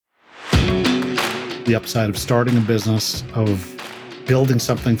The upside of starting a business, of building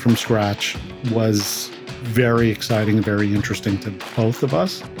something from scratch was very exciting and very interesting to both of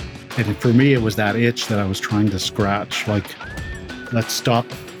us. And for me, it was that itch that I was trying to scratch. Like, let's stop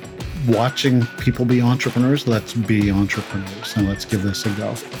watching people be entrepreneurs. Let's be entrepreneurs and let's give this a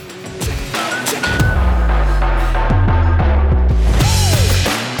go.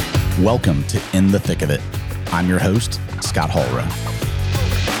 Welcome to In the Thick of It. I'm your host, Scott Hallrow.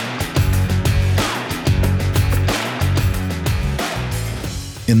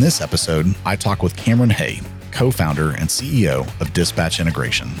 In this episode, I talk with Cameron Hay, co-founder and CEO of Dispatch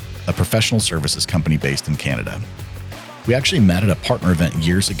Integration, a professional services company based in Canada. We actually met at a partner event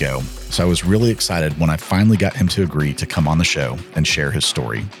years ago, so I was really excited when I finally got him to agree to come on the show and share his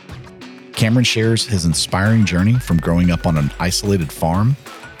story. Cameron shares his inspiring journey from growing up on an isolated farm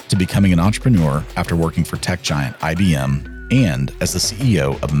to becoming an entrepreneur after working for tech giant IBM and as the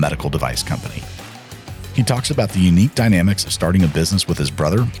CEO of a medical device company. He talks about the unique dynamics of starting a business with his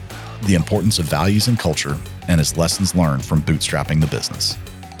brother, the importance of values and culture, and his lessons learned from bootstrapping the business.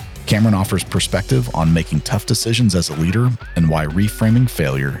 Cameron offers perspective on making tough decisions as a leader and why reframing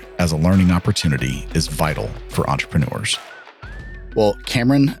failure as a learning opportunity is vital for entrepreneurs. Well,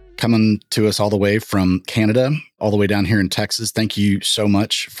 Cameron, coming to us all the way from Canada, all the way down here in Texas, thank you so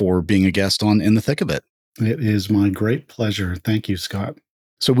much for being a guest on In the Thick of It. It is my great pleasure. Thank you, Scott.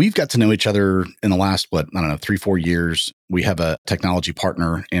 So we've got to know each other in the last, 3-4 years. We have a technology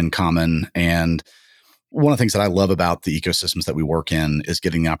partner in common. And one of the things that I love about the ecosystems that we work in is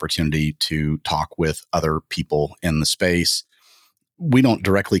getting the opportunity to talk with other people in the space. We don't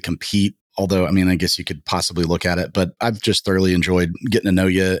directly compete, although, I guess you could possibly look at it, but I've just thoroughly enjoyed getting to know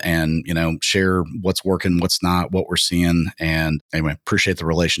you and, share what's working, what's not, what we're seeing. And anyway, appreciate the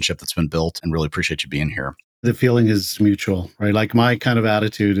relationship that's been built and really appreciate you being here. The feeling is mutual, right? Like, my kind of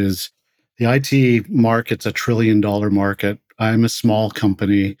attitude is the IT market's $1 trillion market. I'm a small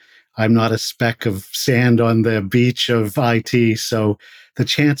company. I'm not a speck of sand on the beach of IT. So the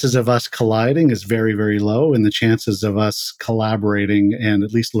chances of us colliding is very, very low. And the chances of us collaborating and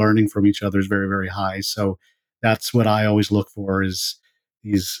at least learning from each other is very, very high. So that's what I always look for, is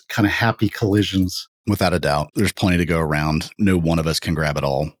these kind of happy collisions. Without a doubt, there's plenty to go around. No one of us can grab it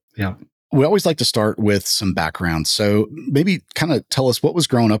all. Yeah. We always like to start with some background. So maybe kind of tell us what was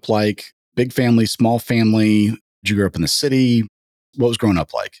growing up like. Big family, small family? Did you grow up in the city? What was growing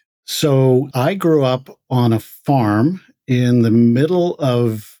up like? So I grew up on a farm in the middle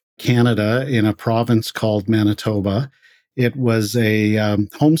of Canada in a province called Manitoba. It was a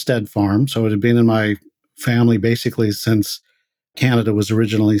homestead farm. So it had been in my family basically since Canada was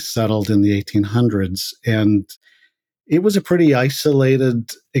originally settled in the 1800s. And it was a pretty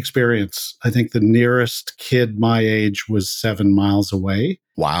isolated experience. I think the nearest kid my age was 7 miles away.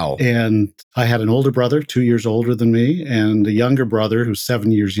 Wow. And I had an older brother, 2 years older than me, and a younger brother who's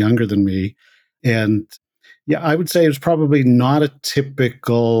 7 years younger than me. And yeah, I would say it was probably not a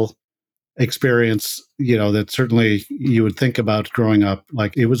typical experience, that certainly you would think about growing up.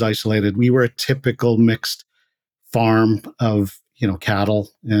 Like, it was isolated. We were a typical mixed farm of, cattle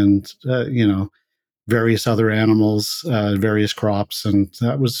and, various other animals, various crops. And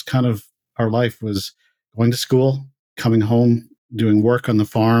that was kind of our life, was going to school, coming home, doing work on the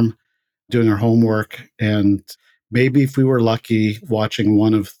farm, doing our homework, and maybe, if we were lucky, watching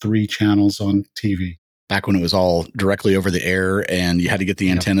one of 3 channels on TV. Back when it was all directly over the air and you had to get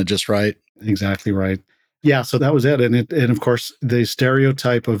the antenna just right. Exactly right. Yeah, so that was it. And of course, the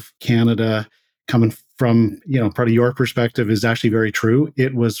stereotype of Canada coming from, part of your perspective is actually very true.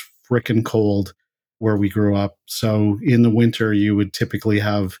 It was frickin' cold where we grew up. So in the winter, you would typically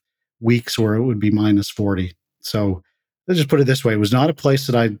have weeks where it would be minus 40. So let's just put it this way. It was not a place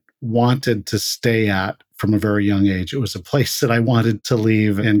that I wanted to stay at from a very young age. It was a place that I wanted to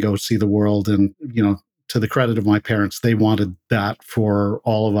leave and go see the world. And, to the credit of my parents, they wanted that for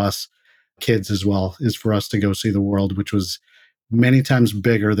all of us kids as well, is for us to go see the world, which was many times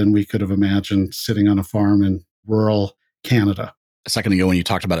bigger than we could have imagined sitting on a farm in rural Canada. A second ago, when you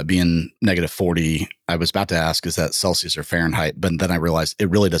talked about it being negative 40, I was about to ask, is that Celsius or Fahrenheit? But then I realized it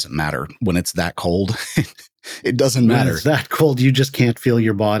really doesn't matter. When it's that cold, it doesn't matter. When it's that cold, you just can't feel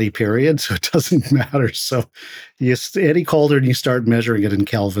your body, period. So it doesn't matter. So any colder and you start measuring it in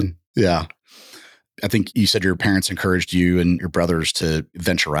Kelvin. Yeah. I think you said your parents encouraged you and your brothers to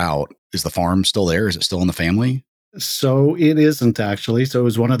venture out. Is the farm still there? Is it still in the family? So it isn't, actually. So it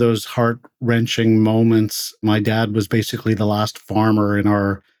was one of those heart-wrenching moments. My dad was basically the last farmer in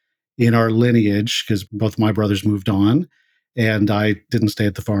our lineage, because both my brothers moved on and I didn't stay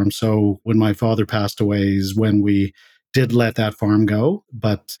at the farm. So when my father passed away is when we did let that farm go.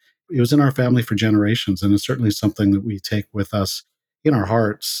 But it was in our family for generations. And it's certainly something that we take with us in our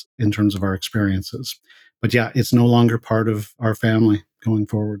hearts in terms of our experiences. But yeah, it's no longer part of our family going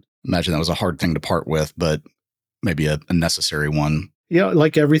forward. Imagine that was a hard thing to part with, but maybe a necessary one. Yeah,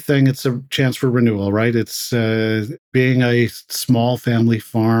 like everything, it's a chance for renewal, right? It's being a small family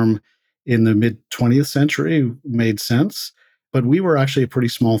farm in the mid 20th century made sense. But we were actually a pretty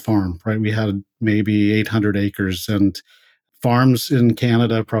small farm, right? We had maybe 800 acres, and farms in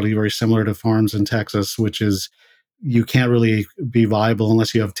Canada probably very similar to farms in Texas, which is you can't really be viable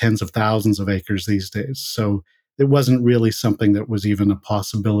unless you have tens of thousands of acres these days. So it wasn't really something that was even a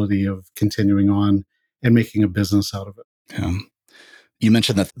possibility of continuing on and making a business out of it. Yeah. You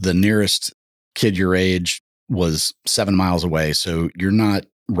mentioned that the nearest kid your age was 7 miles away. So you're not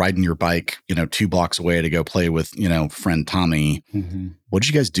riding your bike, 2 blocks away to go play with, friend Tommy. Mm-hmm. What did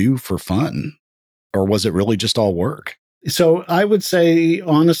you guys do for fun? Or was it really just all work? So I would say,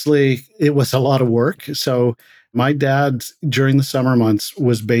 honestly, it was a lot of work. So my dad, during the summer months,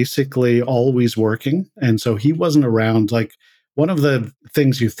 was basically always working. And so he wasn't around. Like, one of the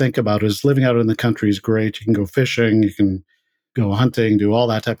things you think about is living out in the country is great. You can go fishing, you can go hunting, do all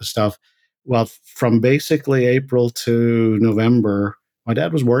that type of stuff. Well, from basically April to November, my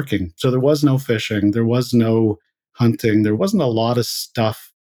dad was working. So there was no fishing, there was no hunting, there wasn't a lot of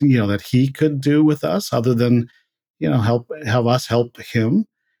stuff, that he could do with us other than, have us help him.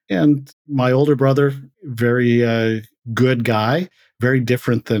 And my older brother, very good guy, very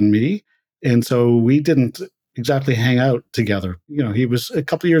different than me. And so we didn't exactly hang out together. He was a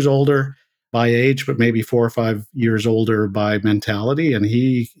couple of years older by age, but maybe 4 or 5 years older by mentality. And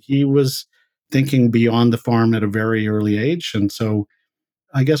he was thinking beyond the farm at a very early age. And so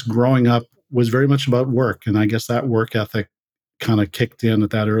I guess growing up was very much about work. And I guess that work ethic kind of kicked in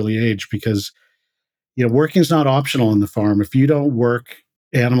at that early age because, working is not optional in the farm. If you don't work,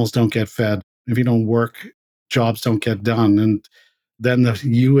 animals don't get fed. If you don't work, jobs don't get done. And then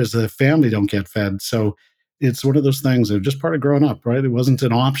you as a family don't get fed. So it's one of those things that are just part of growing up, right? It wasn't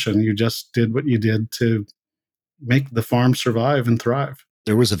an option. You just did what you did to make the farm survive and thrive.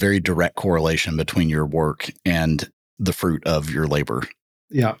 There was a very direct correlation between your work and the fruit of your labor.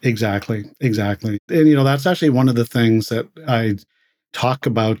 Yeah, exactly. Exactly. And, that's actually one of the things that I talk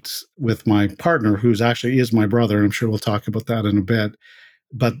about with my partner, who's actually is my brother. I'm sure we'll talk about that in a bit.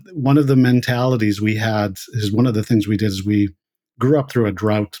 But one of the mentalities we had is one of the things we did is we grew up through a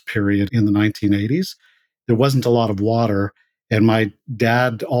drought period in the 1980s. There wasn't a lot of water. And my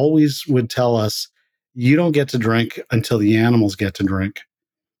dad always would tell us, you don't get to drink until the animals get to drink.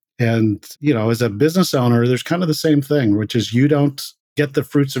 And, as a business owner, there's kind of the same thing, which is you don't get the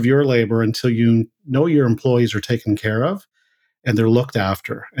fruits of your labor until you know your employees are taken care of and they're looked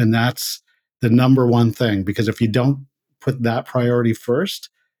after. And that's the number one thing, because if you don't put that priority first,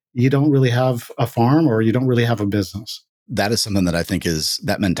 you don't really have a farm or you don't really have a business. That is something that I think is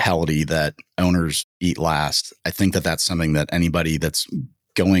that mentality that owners eat last. I think that that's something that anybody that's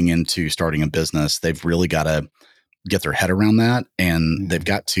going into starting a business, they've really got to get their head around that. And they've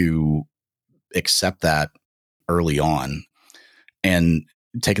got to accept that early on. And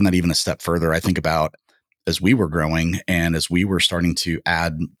taking that even a step further, I think about as we were growing and as we were starting to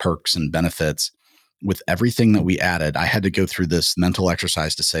add perks and benefits, with everything that we added, I had to go through this mental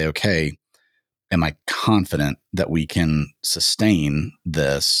exercise to say, okay, am I confident that we can sustain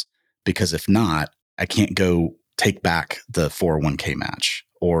this? Because if not, I can't go take back the 401k match,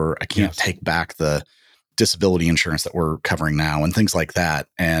 or I can't take back the disability insurance that we're covering now and things like that.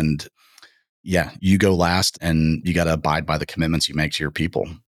 And yeah, you go last and you got to abide by the commitments you make to your people.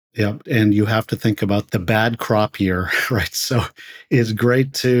 Yeah. And you have to think about the bad crop year, right? So it's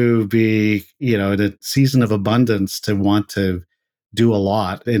great to be, in a season of abundance to want to do a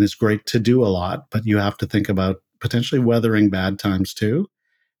lot. And it's great to do a lot, but you have to think about potentially weathering bad times too.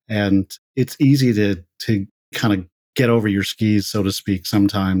 And it's easy to kind of get over your skis, so to speak,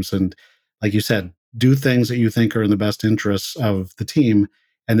 sometimes. And like you said, do things that you think are in the best interests of the team,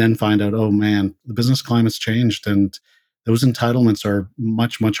 and then find out, oh man, the business climate's changed and those entitlements are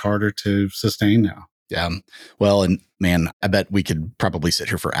much, much harder to sustain now. Yeah. Well, and man, I bet we could probably sit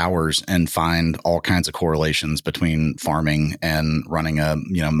here for hours and find all kinds of correlations between farming and running a,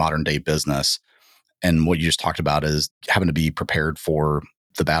 modern day business. And what you just talked about is having to be prepared for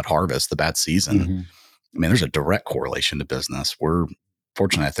the bad harvest, the bad season. Mm-hmm. I mean, there's a direct correlation to business. We're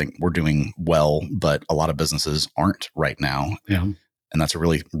fortunate, I think we're doing well, but a lot of businesses aren't right now. Yeah. And that's a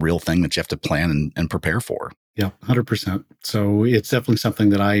really real thing that you have to plan and prepare for. Yeah, 100%. So it's definitely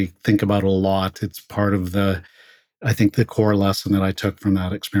something that I think about a lot. It's part of the core lesson that I took from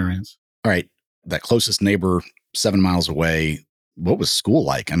that experience. All right. That closest neighbor 7 miles away, What was school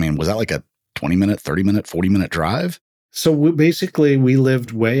like? I mean, was that like a 20-minute, 30-minute, 40-minute drive? So we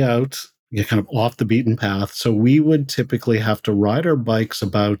lived way out, kind of off the beaten path. So we would typically have to ride our bikes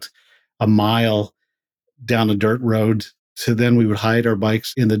about a mile down a dirt road. So then we would hide our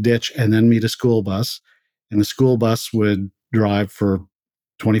bikes in the ditch and then meet a school bus. And the school bus would drive for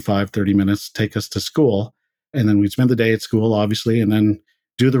 25, 30 minutes, take us to school. And then we'd spend the day at school, obviously, and then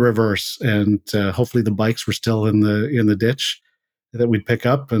do the reverse. And hopefully the bikes were still in the ditch that we'd pick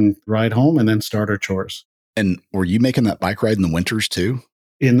up and ride home and then start our chores. And were you making that bike ride in the winters too?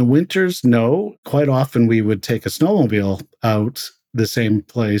 In the winters, no. Quite often we would take a snowmobile out the same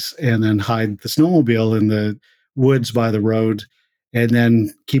place and then hide the snowmobile in the woods by the road and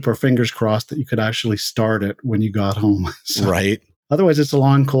then keep our fingers crossed that you could actually start it when you got home. So, right. Otherwise, it's a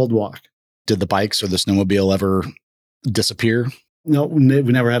long, cold walk. Did the bikes or the snowmobile ever disappear? No, we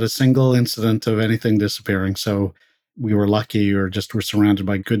never had a single incident of anything disappearing. So we were lucky or just were surrounded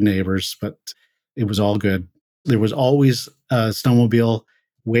by good neighbors, but it was all good. There was always a snowmobile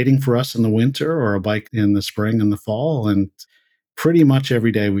waiting for us in the winter or a bike in the spring and the fall. And pretty much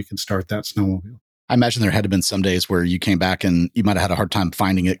every day we could start that snowmobile. I imagine there had to have been some days where you came back and you might have had a hard time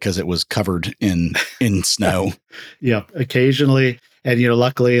finding it because it was covered in snow. Yeah, occasionally. And,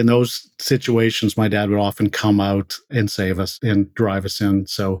 luckily in those situations, my dad would often come out and save us and drive us in.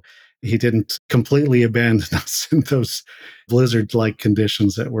 So he didn't completely abandon us in those blizzard-like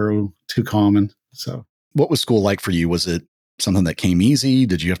conditions that were too common. So, what was school like for you? Was it something that came easy?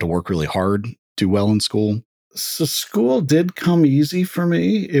 Did you have to work really hard, do well in school? So school did come easy for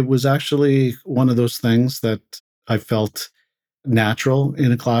me. It was actually one of those things that I felt natural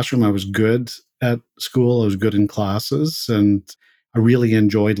in a classroom. I was good at school. I was good in classes and I really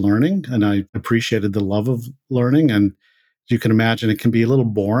enjoyed learning and I appreciated the love of learning. And you can imagine it can be a little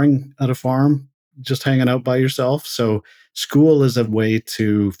boring at a farm, just hanging out by yourself. So school is a way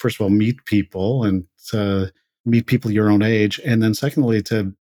to, first of all, meet people and to meet people your own age. And then secondly,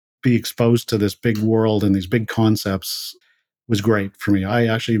 to be exposed to this big world and these big concepts was great for me. I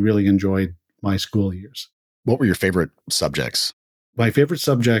actually really enjoyed my school years. What were your favorite subjects? My favorite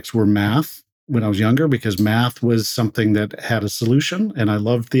subjects were math when I was younger because math was something that had a solution. And I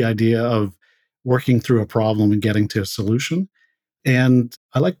loved the idea of working through a problem and getting to a solution. And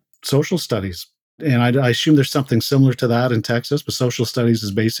I like social studies. And I assume there's something similar to that in Texas, but social studies is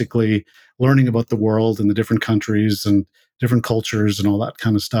basically learning about the world and the different countries and different cultures and all that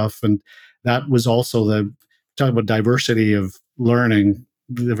kind of stuff. And that was also talk about diversity of learning,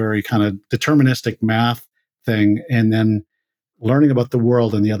 the very kind of deterministic math thing. And then learning about the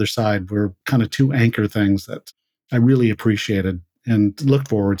world on the other side were kind of two anchor things that I really appreciated and looked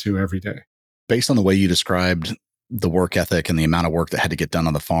forward to every day. Based on the way you described the work ethic and the amount of work that had to get done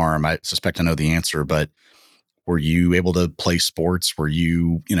on the farm, I suspect I know the answer, but were you able to play sports? Were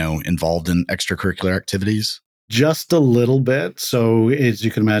you, involved in extracurricular activities? Just a little bit. So as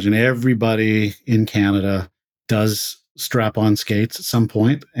you can imagine, everybody in Canada does strap on skates at some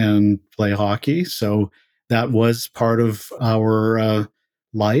point and play hockey. So that was part of our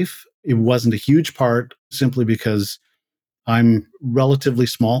life. It wasn't a huge part simply because I'm relatively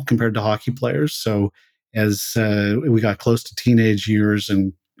small compared to hockey players. So as we got close to teenage years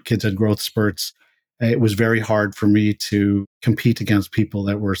and kids had growth spurts, it was very hard for me to compete against people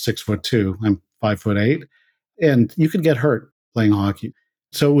that were 6'2". I'm 5'8", and you could get hurt playing hockey.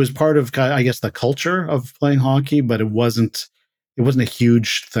 So it was part of, I guess, the culture of playing hockey, but it wasn't a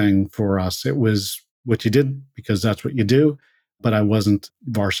huge thing for us. It was what you did because that's what you do, but I wasn't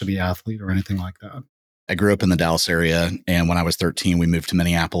varsity athlete or anything like that. I grew up in the Dallas area, and when I was 13, we moved to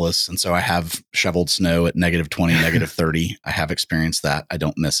Minneapolis. And so I have shoveled snow at -20, -30. I have experienced that. I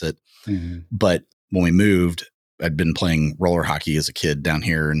don't miss it. Mm-hmm. But when we moved, I'd been playing roller hockey as a kid down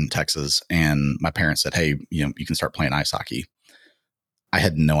here in Texas. And my parents said, hey, you can start playing ice hockey. I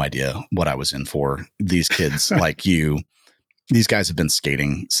had no idea what I was in for. These kids like you, these guys have been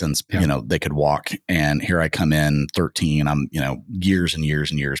skating since, they could walk. And here I come in 13, I'm, years and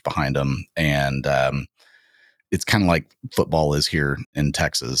years and years behind them. And, it's kind of like football is here in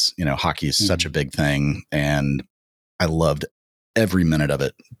Texas. Hockey is such a big thing and I loved every minute of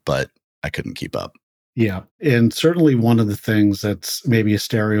it, but I couldn't keep up. Yeah. And certainly one of the things that's maybe a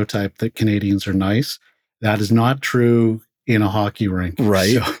stereotype that Canadians are nice, that is not true in a hockey rink.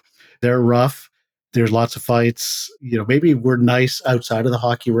 Right. So they're rough. There's lots of fights. Maybe we're nice outside of the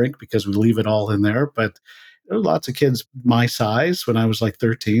hockey rink because we leave it all in there, but there were lots of kids my size when I was like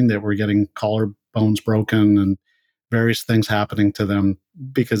 13 that were getting collarbones broken and various things happening to them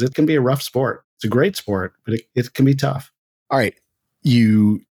because it can be a rough sport. It's a great sport, but it can be tough. All right.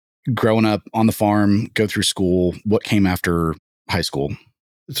 You growing up on the farm, go through school. What came after high school?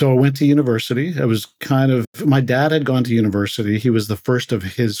 So I went to university. I was my dad had gone to university. He was the first of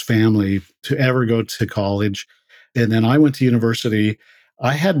his family to ever go to college. And then I went to university.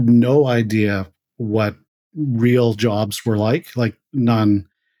 I had no idea what real jobs were like none.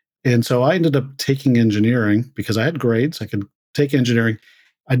 And so I ended up taking engineering because I had grades. I could take engineering.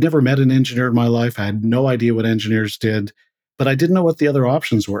 I'd never met an engineer in my life. I had no idea what engineers did, but I didn't know what the other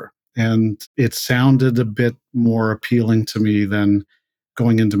options were. And it sounded a bit more appealing to me than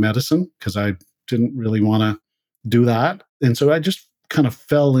going into medicine because I didn't really want to do that. And so I just kind of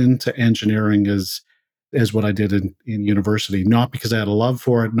fell into engineering as what I did in university, not because I had a love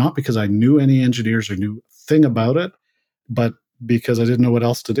for it, not because I knew any engineers or knew a thing about it, but because I didn't know what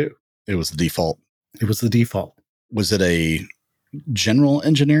else to do. It was the default. It was the default. Was it a general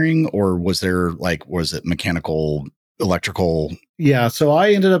engineering or was it mechanical, electrical? Yeah. So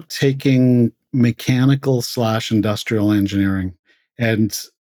I ended up taking mechanical/industrial engineering. And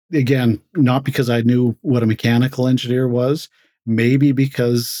again, not because I knew what a mechanical engineer was, maybe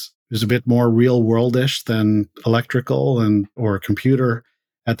because it was a bit more real worldish than electrical and or computer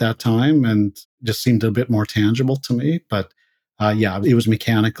at that time and just seemed a bit more tangible to me. But yeah, it was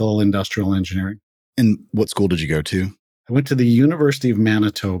mechanical industrial engineering. And what school did you go to? I went to the University of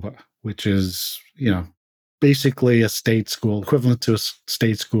Manitoba, which is, basically a state school, equivalent to a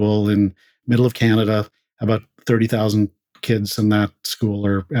state school in middle of Canada, about 30,000 kids in that school,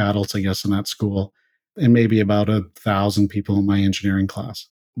 or adults, I guess, in that school, and maybe about 1,000 people in my engineering class.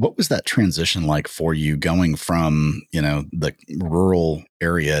 What was that transition like for you going from, the rural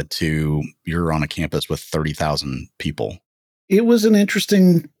area to you're on a campus with 30,000 people? It was an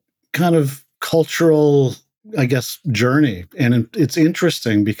interesting kind of cultural, I guess, journey. And it's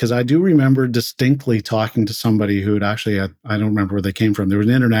interesting because I do remember distinctly talking to somebody who'd actually, I don't remember where they came from. There was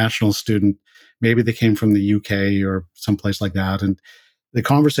an international student. Maybe they came from the UK or someplace like that. And the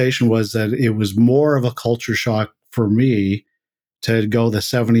conversation was that it was more of a culture shock for me to go the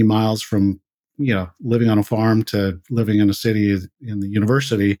 70 miles from, living on a farm to living in a city in the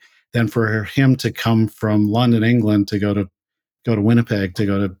university than for him to come from London, England to go to Winnipeg to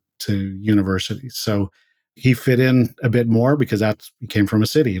go to university. So he fit in a bit more because he came from a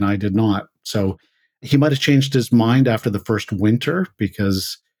city and I did not. So he might have changed his mind after the first winter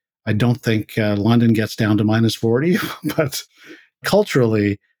because I don't think London gets down to minus 40, but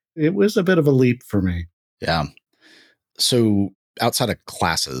culturally, it was a bit of a leap for me. Yeah. So outside of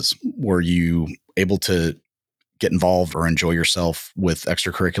classes, were you able to get involved or enjoy yourself with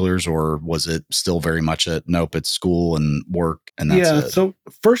extracurriculars, or was it still very much nope, it's school and work and that's it? So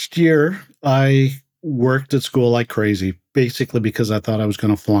first year, I worked at school like crazy, basically because I thought I was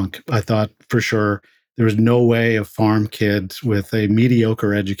going to flunk. I thought for sure there was no way a farm kid with a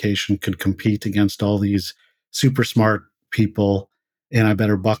mediocre education could compete against all these super smart people. And I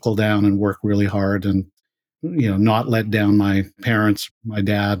better buckle down and work really hard and, not let down my parents, my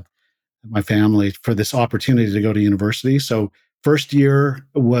dad, my family for this opportunity to go to university. So first year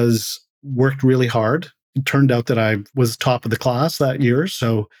worked really hard. It turned out that I was top of the class that year.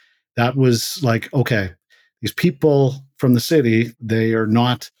 So that was like, okay, these people from the city, they are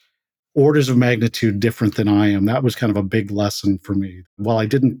not orders of magnitude different than I am. That was kind of a big lesson for me. While I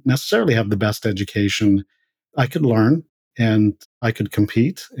didn't necessarily have the best education, I could learn and I could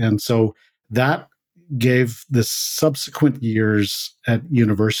compete. And so that gave the subsequent years at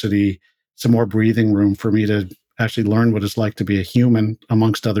university some more breathing room for me to actually learn what it's like to be a human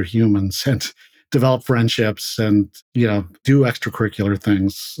amongst other humans and develop friendships and, do extracurricular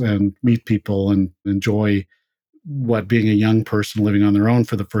things and meet people and enjoy what being a young person living on their own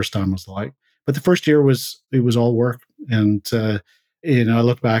for the first time was like. But the first year it was all work. And, I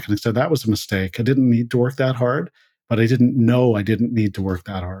look back and I said, that was a mistake. I didn't need to work that hard, but I didn't know I didn't need to work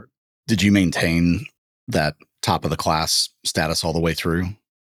that hard. Did you maintain that top of the class status all the way through?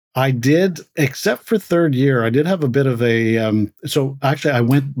 I did, except for third year. I did have a bit of so actually I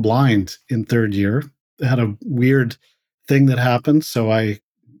went blind in third year. I had a weird thing that happened. So I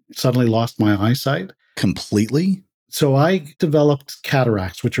suddenly lost my eyesight. Completely? So I developed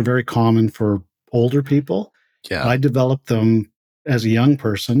cataracts, which are very common for older people. Yeah. I developed them as a young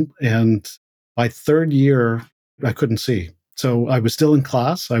person. And by third year, I couldn't see. So I was still in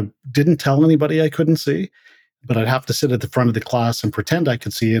class. I didn't tell anybody I couldn't see, but I'd have to sit at the front of the class and pretend I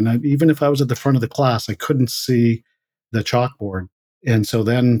could see. And even if I was at the front of the class, I couldn't see the chalkboard. And so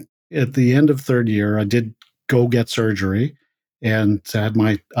then at the end of third year, I did go get surgery and had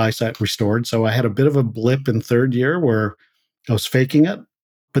my eyesight restored. So I had a bit of a blip in third year where I was faking it.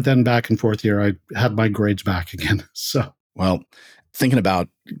 But then back in fourth year, I had my grades back again. So, well, thinking about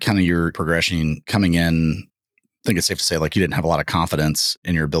kind of your progression coming in think it's safe to say like you didn't have a lot of confidence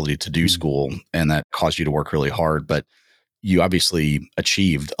in your ability to do school, and that caused you to work really hard. But you obviously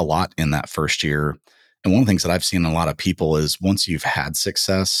achieved a lot in that first year. And one of the things that I've seen in a lot of people is once you've had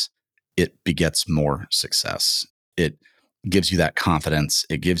success, it begets more success. It gives you that confidence.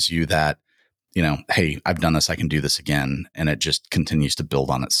 It gives you that, hey, I've done this, I can do this again. And it just continues to build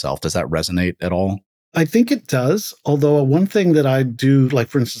on itself. Does that resonate at all? I think it does. Although one thing that I do, like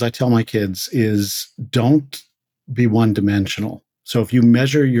for instance, I tell my kids is don't be one dimensional. So if you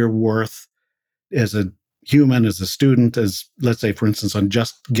measure your worth as a human, as a student, as let's say, for instance, on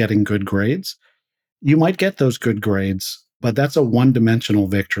just getting good grades, you might get those good grades, but that's a one dimensional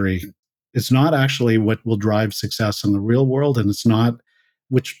victory. It's not actually what will drive success in the real world. And it's not,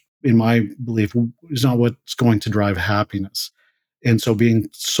 which in my belief, is not what's going to drive happiness. And so being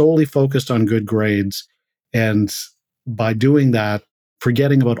solely focused on good grades and by doing that,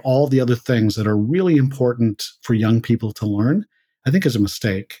 forgetting about all the other things that are really important for young people to learn, I think is a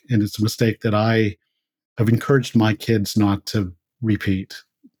mistake. And it's a mistake that I have encouraged my kids not to repeat.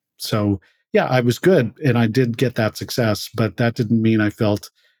 So, yeah, I was good and I did get that success, but that didn't mean I felt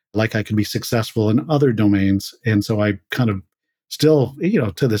like I could be successful in other domains. And so I kind of still,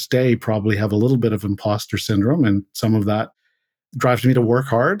 to this day, probably have a little bit of imposter syndrome. And some of that drives me to work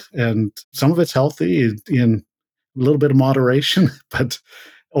hard. And some of it's healthy in a little bit of moderation. But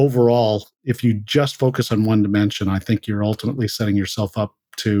overall, if you just focus on one dimension, I think you're ultimately setting yourself up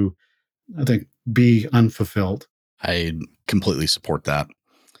to, I think, be unfulfilled. I completely support that.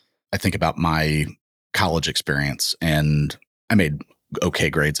 I think about my college experience and I made okay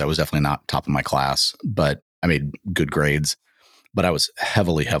grades. I was definitely not top of my class, but I made good grades. But I was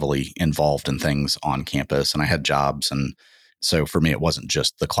heavily, heavily involved in things on campus and I had jobs. And so for me, it wasn't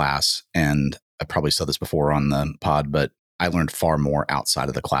just the class. And I probably said this before on the pod, but I learned far more outside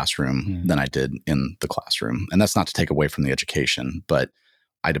of the classroom than I did in the classroom. And that's not to take away from the education, but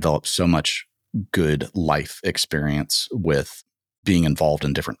I developed so much good life experience with being involved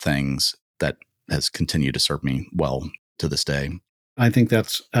in different things that has continued to serve me well to this day. I think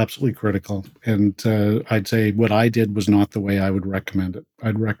that's absolutely critical. And I'd say what I did was not the way I would recommend it.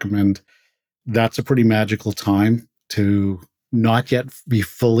 I'd recommend that's a pretty magical time to not yet be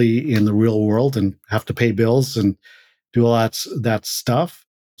fully in the real world and have to pay bills and do all that stuff.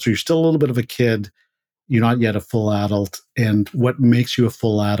 So you're still a little bit of a kid. You're not yet a full adult. And what makes you a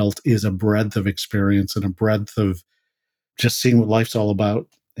full adult is a breadth of experience and a breadth of just seeing what life's all about.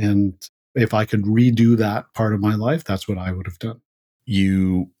 And if I could redo that part of my life, that's what I would have done.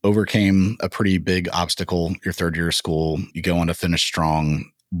 You overcame a pretty big obstacle your third year of school. You go on to finish strong.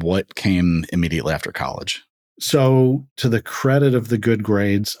 What came immediately after college? So, to the credit of the good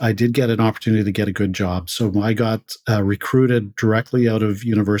grades, I did get an opportunity to get a good job. So, I got recruited directly out of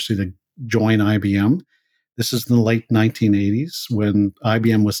university to join IBM. This is in the late 1980s when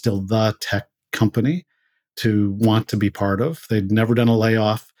IBM was still the tech company to want to be part of. They'd never done a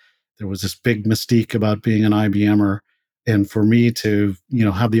layoff. There was this big mystique about being an IBMer. And for me to,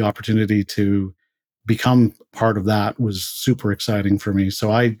 have the opportunity to become part of that was super exciting for me. So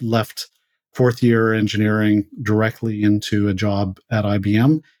I left fourth year engineering directly into a job at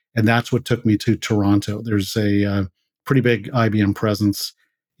IBM. And that's what took me to Toronto. There's a pretty big IBM presence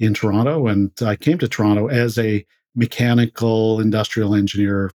in Toronto. And I came to Toronto as a mechanical industrial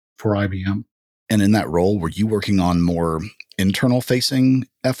engineer for IBM. And in that role, were you working on more internal facing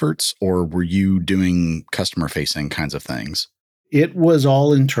efforts or were you doing customer facing kinds of things? It was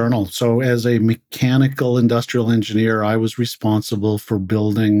all internal. So as a mechanical industrial engineer, I was responsible for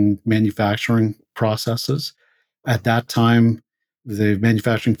building manufacturing processes. At that time, the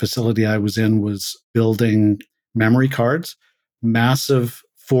manufacturing facility I was in was building memory cards. Massive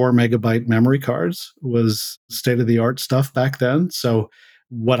 4 megabyte memory cards was state of the art stuff back then. So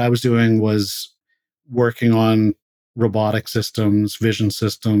what I was doing was working on robotic systems, vision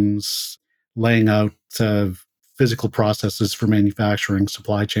systems, laying out physical processes for manufacturing,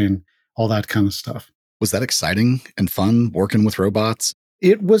 supply chain, all that kind of stuff. Was that exciting and fun working with robots?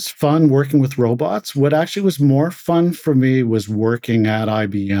 It was fun working with robots. What actually was more fun for me was working at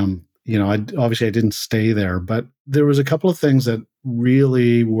IBM. Obviously I didn't stay there, but there was a couple of things that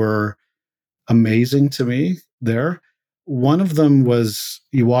really were amazing to me there. One of them was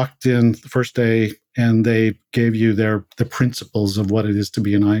you walked in the first day and they gave you the principles of what it is to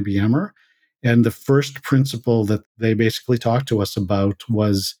be an IBMer. And the first principle that they basically talked to us about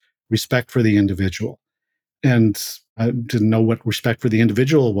was respect for the individual. And I didn't know what respect for the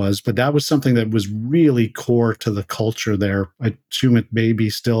individual was, but that was something that was really core to the culture there. I assume it may be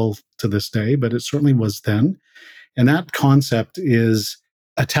still to this day, but it certainly was then. And that concept is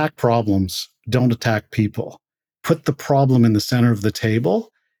attack problems, don't attack people. put the problem in the center of the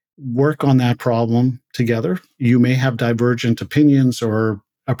table, work on that problem together. You may have divergent opinions or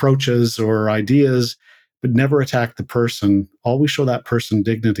approaches or ideas, but never attack the person. Always show that person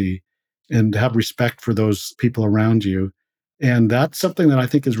dignity and have respect for those people around you. And that's something that I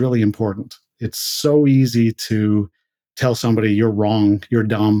think is really important. It's so easy to tell somebody you're wrong, you're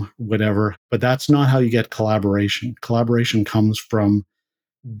dumb, whatever, but that's not how you get collaboration. Collaboration comes from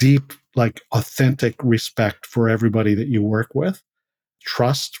deep, like authentic respect for everybody that you work with,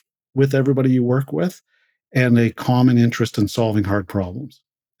 trust with everybody you work with, and a common interest in solving hard problems.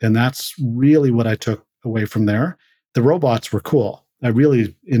 And that's really what I took away from there. The robots were cool. I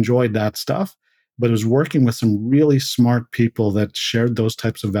really enjoyed that stuff, but it was working with some really smart people that shared those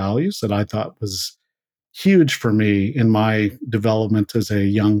types of values that I thought was huge for me in my development as a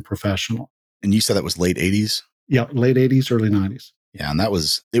young professional. And you said that was late 80s? Yeah, late 80s, early 90s. Yeah, and it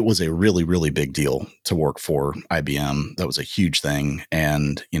was a really, really big deal to work for IBM. That was a huge thing.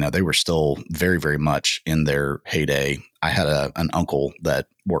 And, they were still very, very much in their heyday. I had an uncle that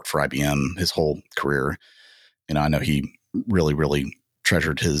worked for IBM his whole career. I know he really, really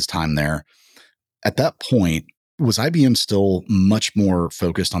treasured his time there. At that point, was IBM still much more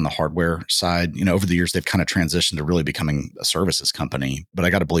focused on the hardware side? Over the years, they've kind of transitioned to really becoming a services company. But I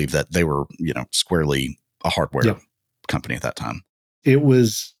got to believe that they were, squarely a hardware company at that time. It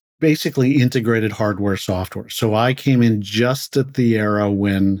was basically integrated hardware software. So I came in just at the era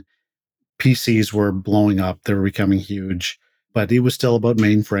when PCs were blowing up, they were becoming huge, but it was still about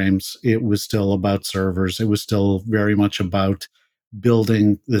mainframes. It was still about servers. It was still very much about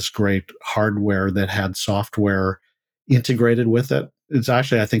building this great hardware that had software integrated with it. It's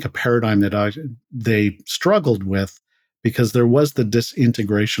actually, I think, a paradigm that they struggled with because there was the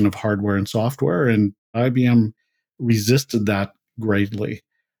disintegration of hardware and software, and IBM resisted that greatly.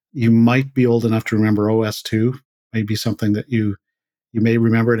 You might be old enough to remember OS2, maybe something that you may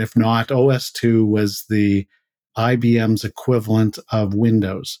remember it. If not, OS2 was the IBM's equivalent of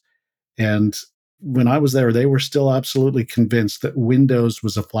Windows. And when I was there, they were still absolutely convinced that Windows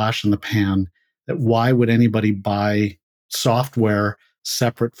was a flash in the pan, that why would anybody buy software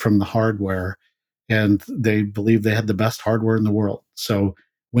separate from the hardware? And they believed they had the best hardware in the world. So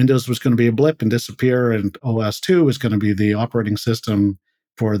Windows was going to be a blip and disappear, and OS2 was going to be the operating system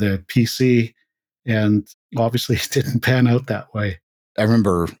for the PC. And obviously, it didn't pan out that way. I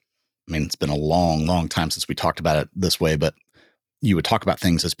remember, it's been a long, long time since we talked about it this way, but you would talk about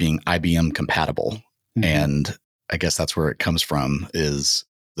things as being IBM compatible. Mm-hmm. And I guess that's where it comes from, is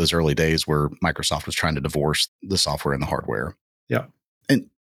those early days where Microsoft was trying to divorce the software and the hardware. Yeah. And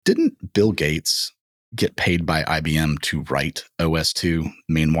didn't Bill Gates get paid by IBM to write OS2?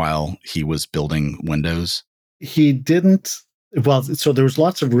 Meanwhile, he was building Windows. He didn't. Well, so there was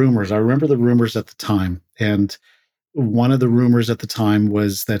lots of rumors. I remember the rumors at the time. And one of the rumors at the time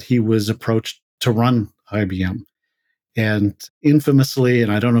was that he was approached to run IBM. And infamously,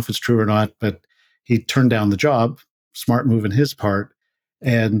 and I don't know if it's true or not, but he turned down the job. Smart move on his part.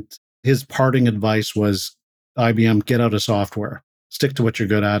 And his parting advice was, IBM, get out of software. Stick to what you're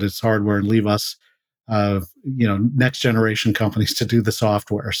good at. It's hardware, and leave us, next generation companies to do the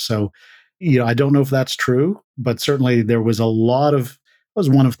software. So, I don't know if that's true, but certainly there was a lot of, I was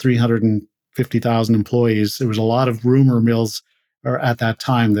one of 350,000 employees. There was a lot of rumor mills at that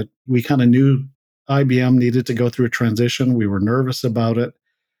time that we kind of knew IBM needed to go through a transition. We were nervous about it.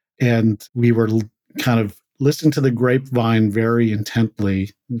 And we were kind of listening to the grapevine very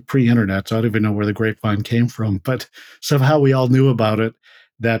intently, pre-internet. So I don't even know where the grapevine came from, but somehow we all knew about it,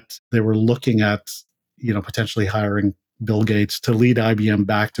 that they were looking at, potentially hiring Bill Gates to lead IBM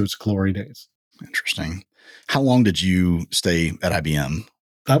back to its glory days. Interesting. How long did you stay at IBM?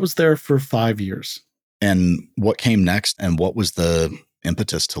 I was there for 5 years. And what came next, and what was the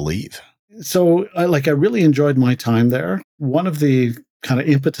impetus to leave? So I really enjoyed my time there. One of the kind of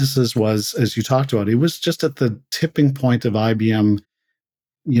impetuses was, as you talked about, it was just at the tipping point of IBM,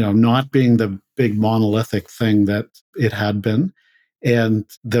 not being the big monolithic thing that it had been. And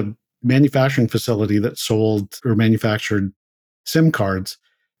the manufacturing facility that sold or manufactured SIM cards,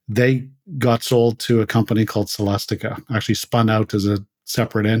 they got sold to a company called Celestica, actually spun out as a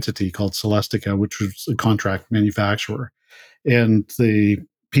separate entity called Celestica, which was a contract manufacturer. And the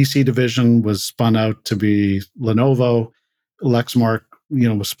PC division was spun out to be Lenovo. Lexmark,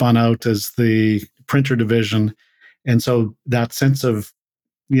 was spun out as the printer division. And so that sense of,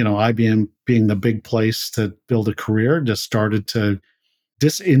 IBM being the big place to build a career just started to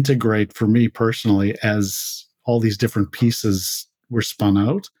disintegrate for me personally as all these different pieces were spun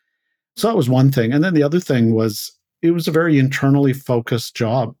out. So that was one thing. And then the other thing was, it was a very internally focused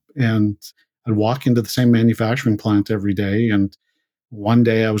job. And I'd walk into the same manufacturing plant every day. And one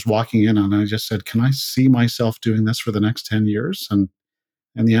day I was walking in and I just said, can I see myself doing this for the next 10 years? And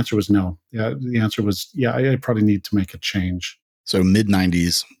the answer was no. Yeah, the answer was, yeah, I probably need to make a change. So mid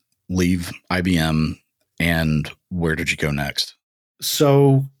 90s, leave IBM. And where did you go next?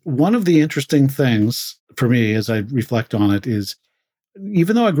 So one of the interesting things for me as I reflect on it is,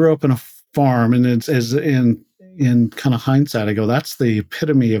 even though I grew up in a farm, and it's as in kind of hindsight, I go, that's the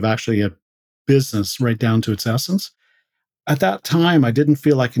epitome of actually a business right down to its essence. At that time, I didn't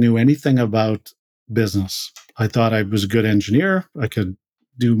feel like I knew anything about business. I thought I was a good engineer. I could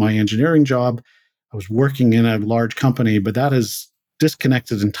do my engineering job. I was working in a large company, but that is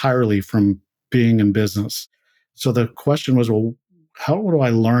disconnected entirely from being in business. So the question was, well, how do I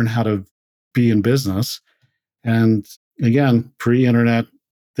learn how to be in business? And again, pre internet,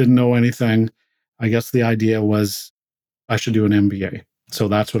 didn't know anything. I guess the idea was I should do an MBA. So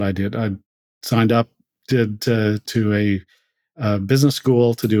that's what I did. I signed up, did to a business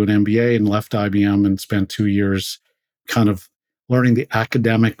school to do an MBA, and left IBM and spent 2 years kind of learning the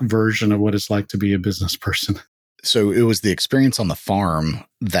academic version of what it's like to be a business person. So it was the experience on the farm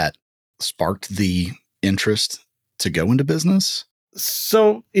that sparked the interest to go into business?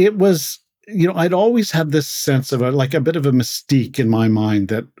 So it was, I'd always had this sense of like a bit of a mystique in my mind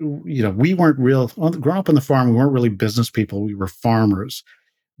that, we weren't growing up on the farm, we weren't really business people, we were farmers.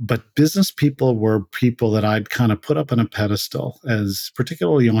 But business people were people that I'd kind of put up on a pedestal as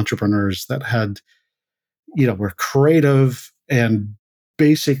particularly entrepreneurs that had, were creative and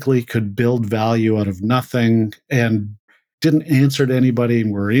basically could build value out of nothing and didn't answer to anybody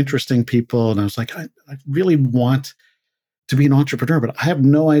and were interesting people. And I was like, I really want to be an entrepreneur, but I have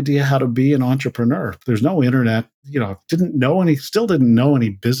no idea how to be an entrepreneur. There's no internet, still didn't know any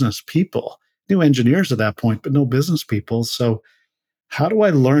business people, knew engineers at that point, but no business people. So how do I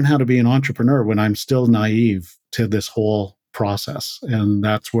learn how to be an entrepreneur when I'm still naive to this whole process? And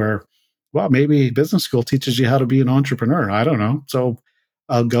that's where, well, maybe business school teaches you how to be an entrepreneur. I don't know. So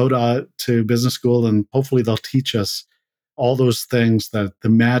I'll go to business school and hopefully they'll teach us all those things, that the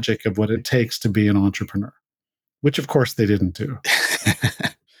magic of what it takes to be an entrepreneur, which of course they didn't do.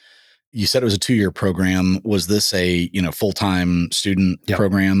 You said it was a 2-year program. Was this a, full-time student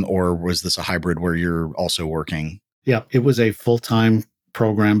program, or was this a hybrid where you're also working? Yeah, it was a full-time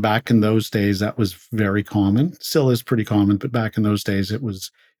program. Back in those days, that was very common. Still is pretty common, but back in those days, it was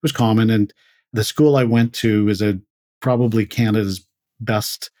common. And the school I went to is probably Canada's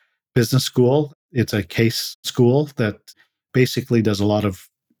best business school. It's a case school that basically does a lot of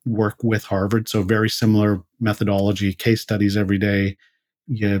work with Harvard. So very similar methodology, case studies every day.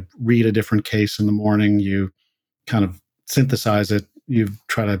 You read a different case in the morning, you kind of synthesize it, you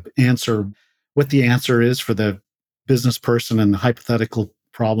try to answer what the answer is for the business person and the hypothetical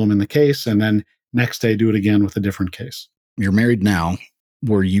problem in the case, and then next day do it again with a different case. You're married now.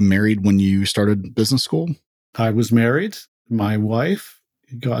 Were you married when you started business school? I was married. My wife,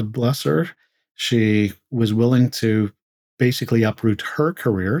 God bless her, she was willing to basically uproot her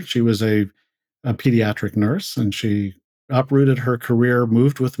career. She was a pediatric nurse, and she uprooted her career,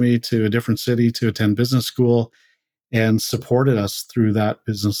 moved with me to a different city to attend business school, and supported us through that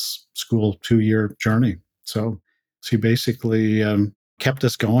business school 2-year journey. So she basically kept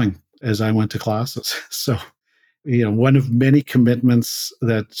us going as I went to classes. So, one of many commitments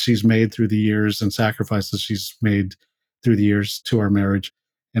that she's made through the years and sacrifices she's made through the years to our marriage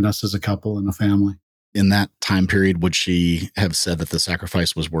and us as a couple and a family. In that time period, would she have said that the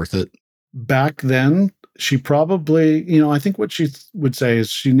sacrifice was worth it? Back then, she probably, I think what she would say is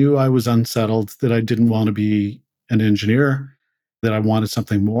she knew I was unsettled, that I didn't want to be an engineer, that I wanted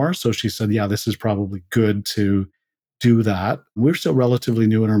something more. So she said, yeah, this is probably good to do that. We're still relatively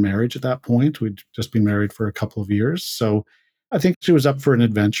new in our marriage at that point. We'd just been married for a couple of years. So I think she was up for an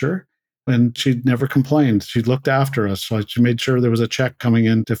adventure, and she'd never complained. She looked after us. So she made sure there was a check coming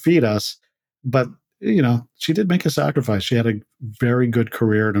in to feed us. But, she did make a sacrifice. She had a very good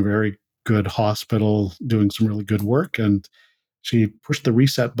career in a very good hospital doing some really good work. And she pushed the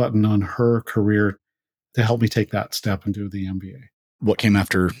reset button on her career to help me take that step and do the MBA. What came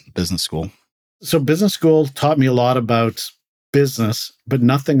after business school? So business school taught me a lot about business, but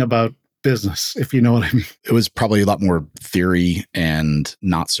nothing about business, if you know what I mean. It was probably a lot more theory and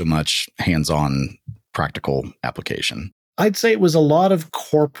not so much hands-on practical application. I'd say it was a lot of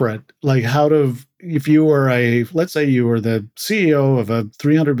corporate, like if you were let's say you were the CEO of a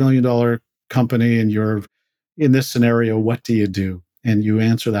 $300 million company and you're in this scenario, what do you do? And you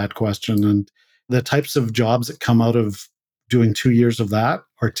answer that question. And the types of jobs that come out of doing 2 years of that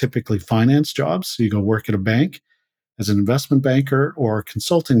are typically finance jobs. So you go work at a bank, as an investment banker or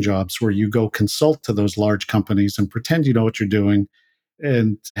consulting jobs where you go consult to those large companies and pretend you know what you're doing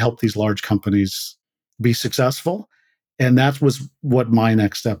and help these large companies be successful. And that was what my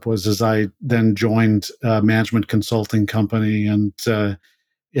next step was, as I then joined a management consulting company. And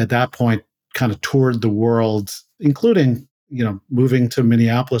at that point, kind of toured the world, including, moving to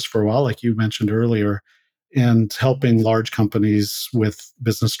Minneapolis for a while, like you mentioned earlier, and helping large companies with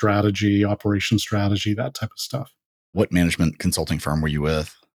business strategy, operation strategy, that type of stuff. What management consulting firm were you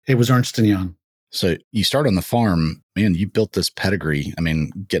with? It was Ernst & Young. So you start on the farm, man, you built this pedigree. I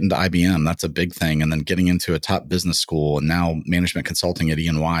mean, getting to IBM, that's a big thing. And then getting into a top business school and now management consulting at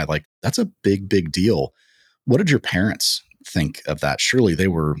EY, like that's a big, big deal. What did your parents think of that? Surely they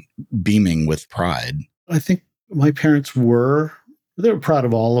were beaming with pride. I think my parents they were proud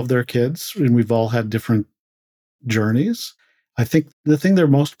of all of their kids, and we've all had different journeys. I think the thing they're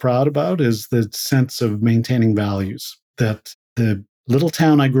most proud about is the sense of maintaining values. That the little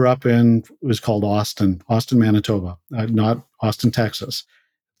town I grew up in was called Austin, Manitoba, not Austin, Texas.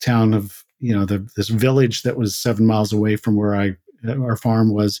 Town of, this village that was 7 miles away from where our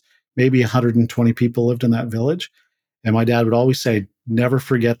farm was. Maybe 120 people lived in that village. And my dad would always say, never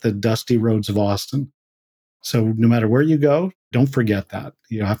forget the dusty roads of Austin. So no matter where you go, don't forget that.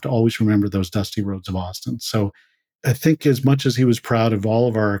 You have to always remember those dusty roads of Austin. So I think as much as he was proud of all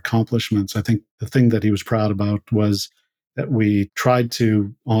of our accomplishments, I think the thing that he was proud about was that we tried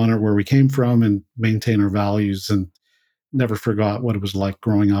to honor where we came from and maintain our values and never forgot what it was like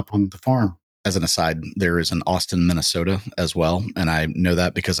growing up on the farm. As an aside, there is an Austin, Minnesota as well. And I know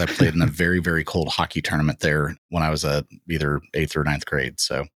that because I played in a very, very cold hockey tournament there when I was either 8th or 9th grade.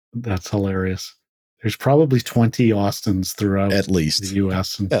 So that's hilarious. There's probably 20 Austins throughout at least the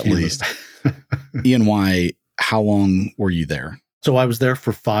US and at Canada. Least. EY, how long were you there? So I was there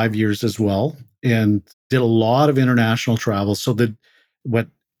for 5 years as well and did a lot of international travel. So what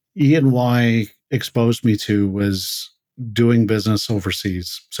EY exposed me to was doing business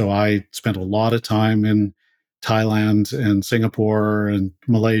overseas. So I spent a lot of time in Thailand and Singapore and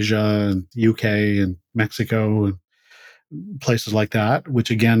Malaysia and UK and Mexico and places like that, which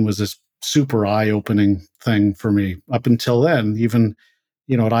again was this super eye-opening thing for me. Up until then, even,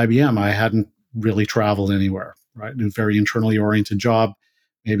 at IBM, I hadn't really traveled anywhere, right? A very internally oriented job,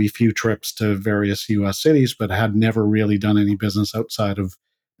 maybe a few trips to various US cities, but had never really done any business outside of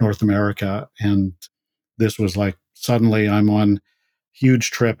North America. And this was like, suddenly I'm on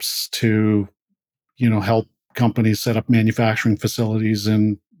huge trips to, help companies set up manufacturing facilities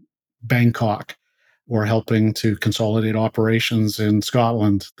in Bangkok or helping to consolidate operations in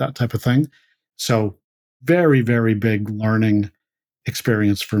Scotland, that type of thing. So very, very big learning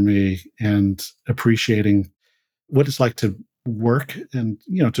experience for me and appreciating what it's like to work and,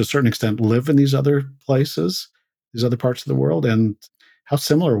 to a certain extent, live in these other places, these other parts of the world, and how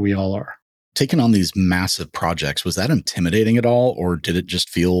similar we all are. Taking on these massive projects, was that intimidating at all, or did it just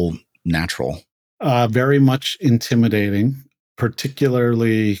feel natural? Very much intimidating,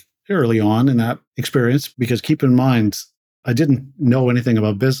 particularly early on in that experience, because keep in mind, I didn't know anything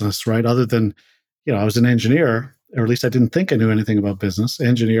about business, right? Other than, I was an engineer, or at least I didn't think I knew anything about business.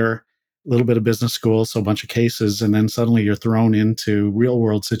 Engineer, a little bit of business school, so a bunch of cases, and then suddenly you're thrown into real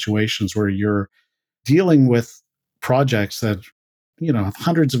world situations where you're dealing with projects that, have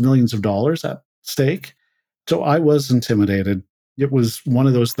hundreds of millions of dollars at stake. So I was intimidated. It was one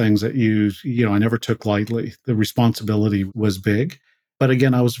of those things that I never took lightly. The responsibility was big. But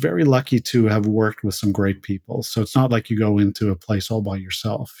again, I was very lucky to have worked with some great people. So it's not like you go into a place all by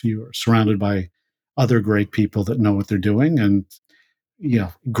yourself. You are surrounded by other great people that know what they're doing, and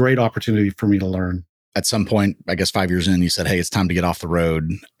great opportunity for me to learn. At some point, I guess 5 years in, you said, hey, it's time to get off the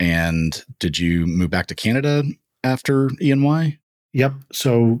road. And did you move back to Canada after EY? Yep.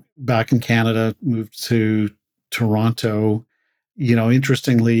 So back in Canada, moved to Toronto.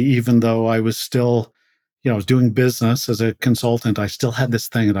 Interestingly, even though I was still, I was doing business as a consultant, I still had this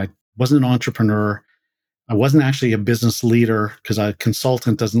thing that I wasn't an entrepreneur. I wasn't actually a business leader, because a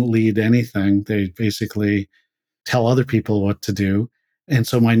consultant doesn't lead anything. They basically tell other people what to do. And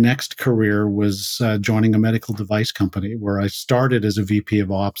so my next career was joining a medical device company, where I started as a VP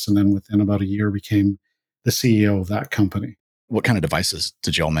of ops and then within about a year became the CEO of that company. What kind of devices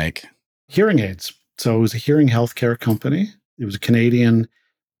did y'all make? Hearing aids. So it was a hearing healthcare company. It was a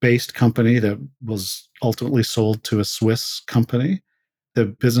Canadian-based company that was ultimately sold to a Swiss company. The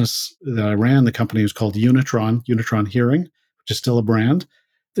business that I ran, the company was called Unitron Hearing, which is still a brand.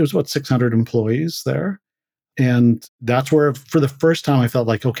 There was about 600 employees there. And that's where, for the first time, I felt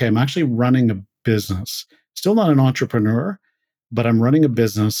like, okay, I'm actually running a business. Still not an entrepreneur, but I'm running a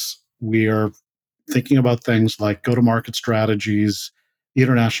business. We are thinking about things like go-to-market strategies,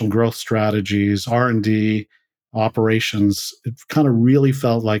 international growth strategies, R&D, operations. It kind of really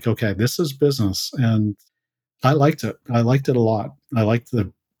felt like, okay, this is business. And I liked it. I liked it a lot. I liked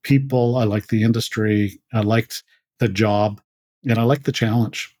the people. I liked the industry. I liked the job, and I liked the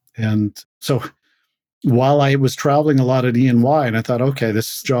challenge. And so while I was traveling a lot at EY, and I thought, okay,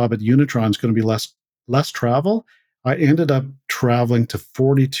 this job at Unitron is going to be less travel, I ended up traveling to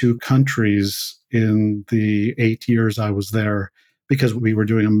 42 countries in the 8 years I was there because we were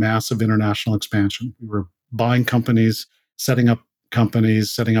doing a massive international expansion. We were buying companies, setting up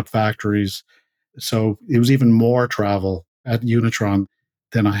factories. So it was even more travel at Unitron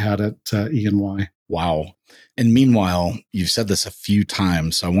than I had at E&Y. Wow. And meanwhile, you've said this a few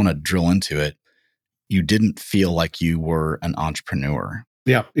times, so I want to drill into it. You didn't feel like you were an entrepreneur.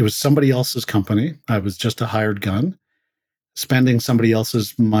 Yeah, it was somebody else's company. I was just a hired gun, spending somebody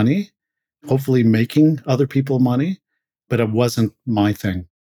else's money, hopefully making other people money, but it wasn't my thing.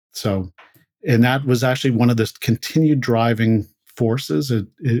 So, and that was actually one of the continued driving forces.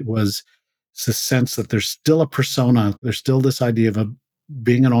 It was the sense that there's still a persona, there's still this idea of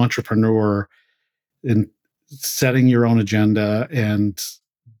being an entrepreneur and setting your own agenda and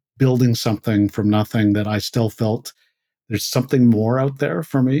building something from nothing, that I still felt there's something more out there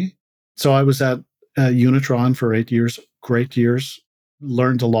for me. So I was at Unitron for 8 years, great years,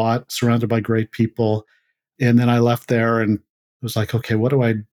 learned a lot, surrounded by great people. And then I left there and was like, okay, what do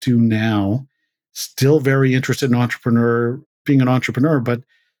I do now? Still very interested in being an entrepreneur, but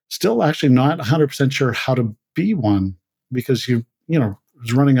still actually not 100% sure how to be one, because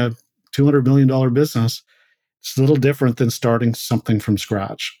was running a $200 million business. It's a little different than starting something from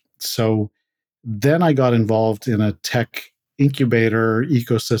scratch. So then I got involved in a tech incubator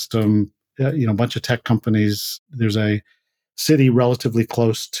ecosystem, a bunch of tech companies. There's a city relatively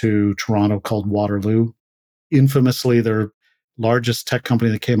close to Toronto called Waterloo. Infamously, their largest tech company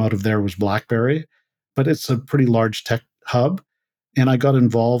that came out of there was BlackBerry, but it's a pretty large tech hub. And I got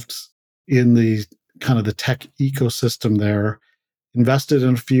involved in the kind of the tech ecosystem there, invested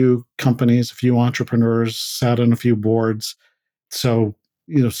in a few companies, a few entrepreneurs, sat on a few boards. So,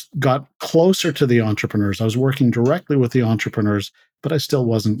 got closer to the entrepreneurs. I was working directly with the entrepreneurs, but I still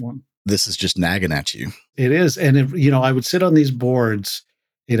wasn't one. This is just nagging at you. It is. And, I would sit on these boards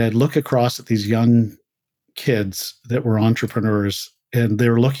and I'd look across at these young kids that were entrepreneurs, and they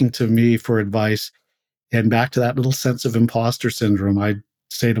were looking to me for advice. And back to that little sense of imposter syndrome, I'd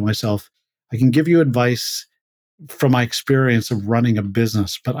say to myself, I can give you advice from my experience of running a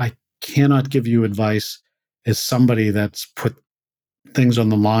business, but I cannot give you advice as somebody that's put things on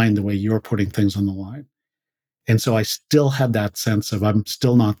the line the way you're putting things on the line. And so I still had that sense of I'm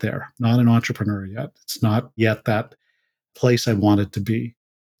still not there, not an entrepreneur yet. It's not yet that place I wanted to be.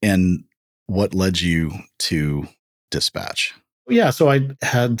 And what led you to Dispatch? Yeah, so I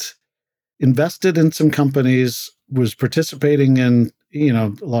had invested in some companies, was participating in,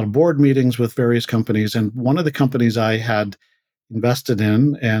 a lot of board meetings with various companies. And one of the companies I had invested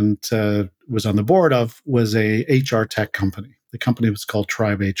in and was on the board of was a HR tech company. The company was called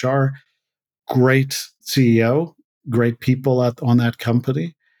Tribe HR. Great CEO, great people on that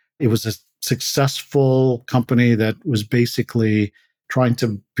company. It was a successful company that was basically trying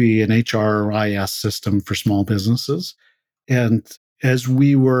to be an HRIS system for small businesses. And as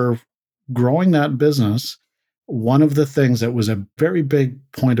we were growing that business, one of the things that was a very big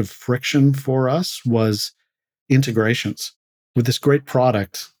point of friction for us was integrations with this great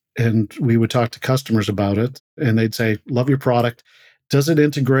product. And we would talk to customers about it, and they'd say, love your product. Does it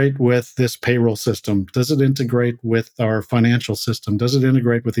integrate with this payroll system? Does it integrate with our financial system? Does it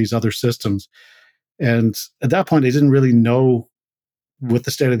integrate with these other systems? And at that point, I didn't really know what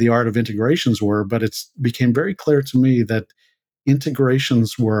the state of the art of integrations were, but it became very clear to me that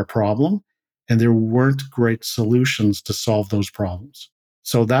integrations were a problem and there weren't great solutions to solve those problems.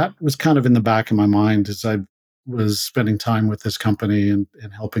 So that was kind of in the back of my mind as I was spending time with this company and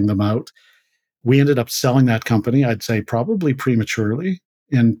helping them out. We ended up selling that company, I'd say probably prematurely,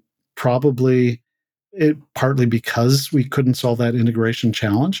 and probably partly because we couldn't solve that integration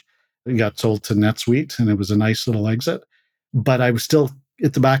challenge. It got sold to NetSuite and it was a nice little exit. But I was still,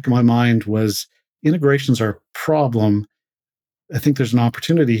 at the back of my mind was, integrations are a problem. I think there's an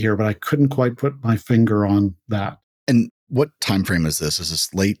opportunity here, but I couldn't quite put my finger on that. And what time frame is this? Is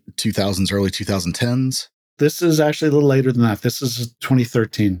this late 2000s, early 2010s? This is actually a little later than that. This is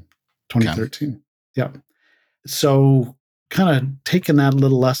 2013. Okay. Yeah. So kind of taking that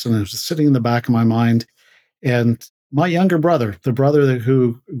little lesson, it was sitting in the back of my mind. And my younger brother, the brother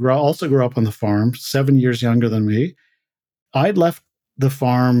who also grew up on the farm, 7 years younger than me, I'd left the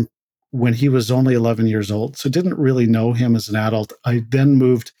farm when he was only 11 years old. So didn't really know him as an adult. I then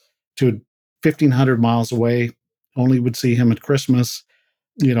moved to 1,500 miles away, only would see him at Christmas,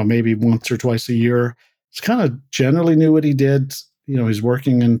 maybe once or twice a year. Just kind of generally knew what he did. He's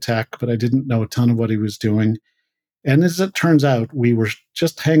working in tech, but I didn't know a ton of what he was doing. And as it turns out, we were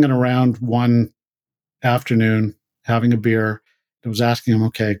just hanging around one afternoon, having a beer. I was asking him,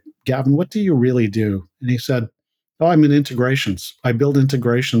 okay, Gavin, what do you really do? And he said, oh, I'm in integrations. I build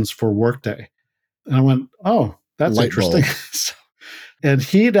integrations for Workday. And I went, oh, that's Light interesting. bulb. And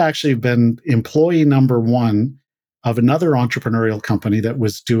he had actually been employee number one of another entrepreneurial company that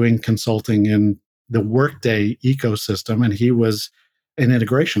was doing consulting in the Workday ecosystem. And he was an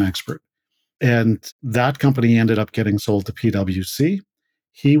integration expert. And that company ended up getting sold to PwC.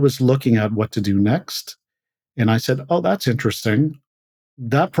 He was looking at what to do next. And I said, oh, that's interesting.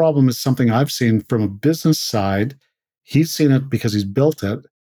 That problem is something I've seen from a business side. He's seen it because he's built it.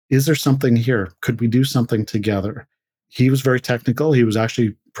 Is there something here? Could we do something together? He was very technical. He was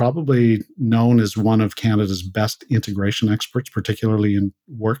actually probably known as one of Canada's best integration experts, particularly in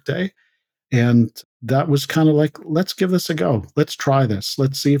Workday. And that was kind of like, let's give this a go. Let's try this.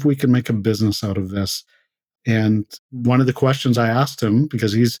 Let's see if we can make a business out of this. And one of the questions I asked him,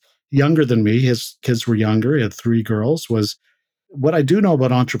 because he's younger than me, his kids were younger, he had 3 girls, was what I do know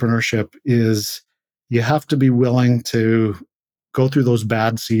about entrepreneurship is you have to be willing to go through those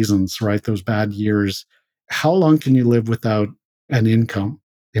bad seasons, right? Those bad years. How long can you live without an income?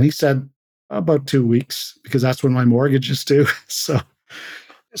 And he said, about 2 weeks, because that's when my mortgage is due.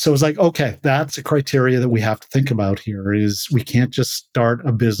 So it's like, okay, that's a criteria that we have to think about here is we can't just start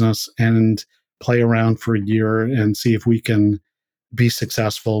a business and play around for a year and see if we can be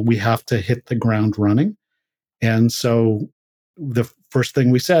successful. We have to hit the ground running. And so the first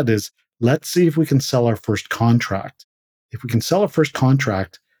thing we said is, let's see if we can sell our first contract. If we can sell our first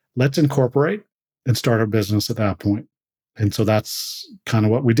contract, let's incorporate and start our business at that point. And so that's kind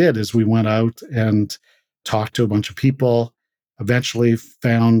of what we did is we went out and talked to a bunch of people, eventually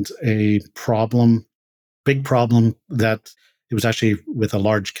found a big problem that it was actually with a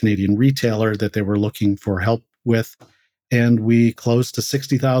large Canadian retailer that they were looking for help with. And we closed a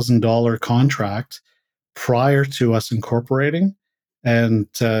 $60,000 contract prior to us incorporating and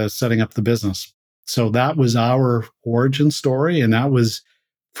setting up the business. So that was our origin story. And that was,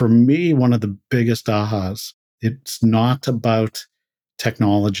 for me, one of the biggest ahas. It's not about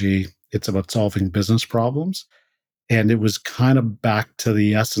technology, it's about solving business problems. And it was kind of back to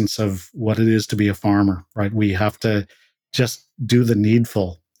the essence of what it is to be a farmer, right? We have to just do the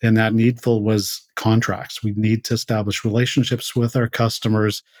needful. And that needful was contracts. We need to establish relationships with our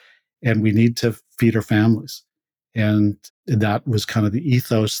customers and we need to feed our families. And that was kind of the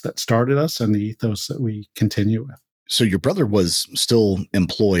ethos that started us and the ethos that we continue with. So your brother was still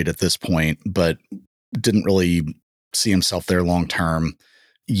employed at this point, but didn't really see himself there long term.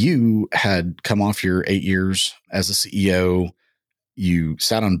 You had come off your 8 years as a CEO. You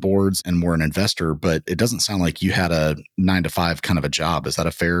sat on boards and were an investor, but it doesn't sound like you had a 9 to 5 kind of a job. Is that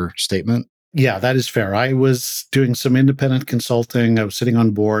a fair statement? Yeah, that is fair. I was doing some independent consulting. I was sitting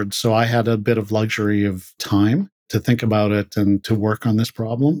on board. So I had a bit of luxury of time to think about it and to work on this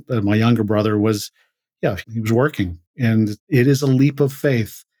problem. My younger brother was, he was working. And it is a leap of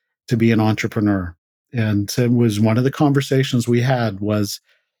faith to be an entrepreneur. And it was one of the conversations we had was,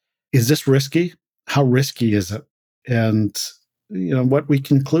 is this risky? How risky is it? And, what we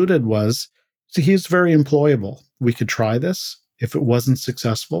concluded was he's very employable. We could try this. If it wasn't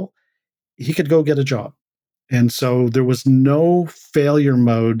successful, he could go get a job. And so there was no failure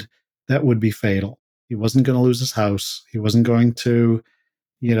mode that would be fatal. He wasn't going to lose his house. He wasn't going to,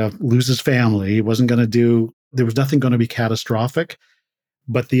 lose his family. He wasn't going to there was nothing going to be catastrophic,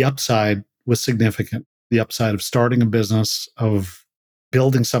 but the upside was significant. The upside of starting a business, of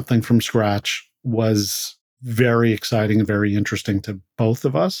building something from scratch was very exciting and very interesting to both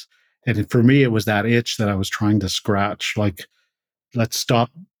of us. And for me, it was that itch that I was trying to scratch. Like, let's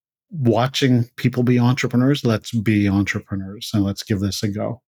stop watching people be entrepreneurs. Let's be entrepreneurs and let's give this a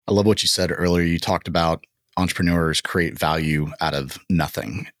go. I love what you said earlier. You talked about entrepreneurs create value out of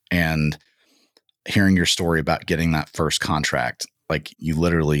nothing. And hearing your story about getting that first contract, like you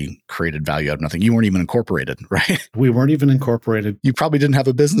literally created value out of nothing. You weren't even incorporated, right? We weren't even incorporated. You probably didn't have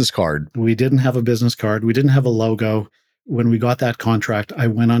a business card. We didn't have a business card. We didn't have a logo. When we got that contract, I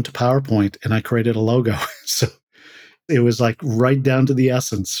went onto PowerPoint and I created a logo. So it was like right down to the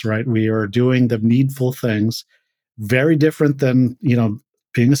essence, right? We are doing the needful things, very different than,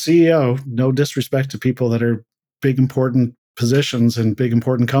 being a CEO. No disrespect to people that are big, important positions in big,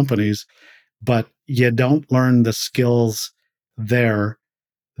 important companies, but you don't learn the skills there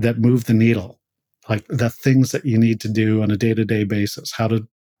that move the needle, like the things that you need to do on a day-to-day basis, how to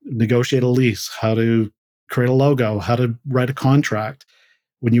negotiate a lease, how to create a logo, how to write a contract.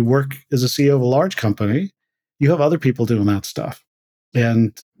 When you work as a CEO of a large company, you have other people doing that stuff.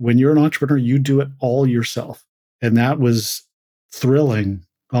 And when you're an entrepreneur, you do it all yourself. And that was thrilling,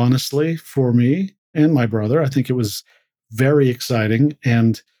 honestly, for me and my brother. I think it was very exciting.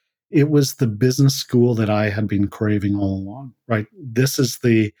 And it was the business school that I had been craving all along, right? This is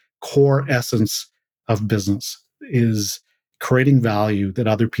the core essence of business, is creating value that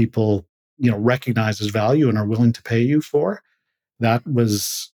other people, recognize as value and are willing to pay you for. That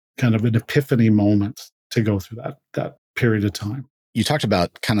was kind of an epiphany moment to go through that period of time. You talked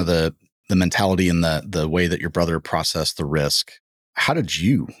about kind of the mentality and the way that your brother processed the risk. How did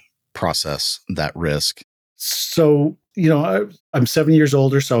you process that risk? So, I'm 7 years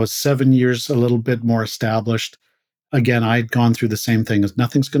older, so I was 7 years a little bit more established. Again, I'd gone through the same thing as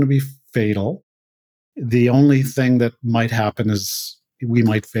nothing's going to be fatal. The only thing that might happen is we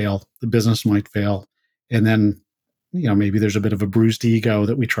might fail, the business might fail. And then, maybe there's a bit of a bruised ego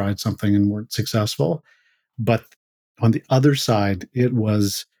that we tried something and weren't successful. But on the other side, it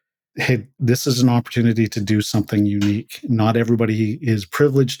was, hey, this is an opportunity to do something unique. Not everybody is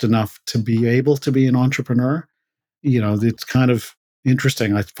privileged enough to be able to be an entrepreneur. It's kind of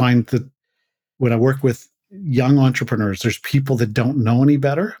interesting. I find that when I work with young entrepreneurs, there's people that don't know any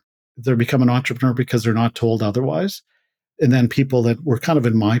better. They're become an entrepreneur because they're not told otherwise. And then people that were kind of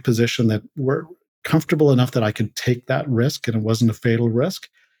in my position that were comfortable enough that I could take that risk and it wasn't a fatal risk.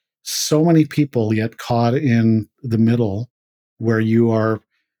 So many people get caught in the middle where you are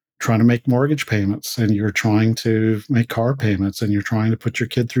trying to make mortgage payments and you're trying to make car payments and you're trying to put your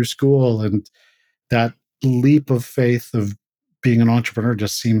kid through school. And that leap of faith of being an entrepreneur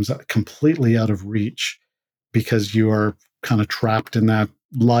just seems completely out of reach because you are kind of trapped in that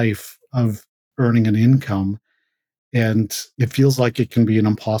life of earning an income. And it feels like it can be an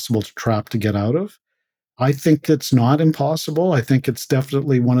impossible trap to get out of. I think it's not impossible. I think it's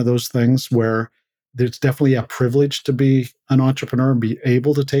definitely one of those things where there's definitely a privilege to be an entrepreneur and be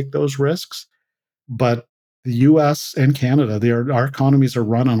able to take those risks. But the US and Canada, our economies are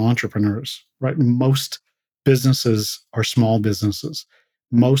run on entrepreneurs, right? Most businesses are small businesses.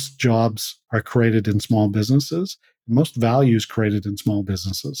 Most jobs are created in small businesses. Most value is created in small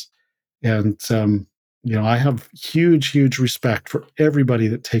businesses. And, I have huge, huge respect for everybody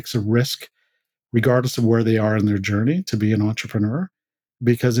that takes a risk, regardless of where they are in their journey to be an entrepreneur,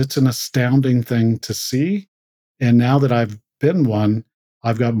 because it's an astounding thing to see. And now that I've been one,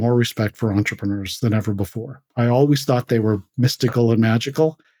 I've got more respect for entrepreneurs than ever before. I always thought they were mystical and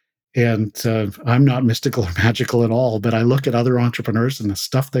magical. And I'm not mystical or magical at all, but I look at other entrepreneurs and the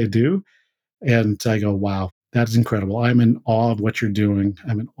stuff they do, and I go, wow, that is incredible. I'm in awe of what you're doing.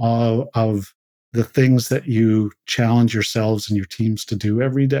 I'm in awe of the things that you challenge yourselves and your teams to do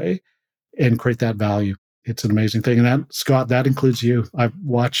every day and create that value. It's an amazing thing. And that, Scott, that includes you. I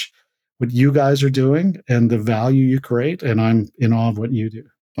watch what you guys are doing and the value you create, and I'm in awe of what you do.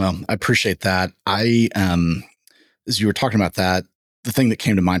 Well, I appreciate that. As you were talking about that, the thing that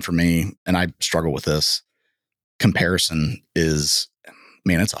came to mind for me, and I struggle with this, comparison is,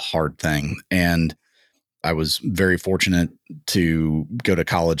 man, it's a hard thing. And I was very fortunate to go to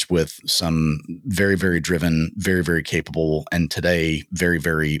college with some very, very driven, very, very capable, and today very,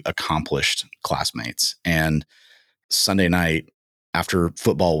 very accomplished classmates. And Sunday night after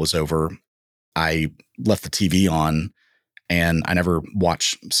football was over, I left the TV on, and I never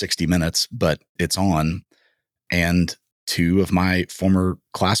watch 60 Minutes, but it's on. And two of my former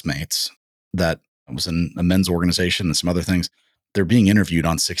classmates that was in a men's organization and some other things, they're being interviewed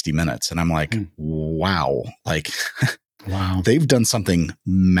on 60 Minutes. And I'm like, wow, like, wow, they've done something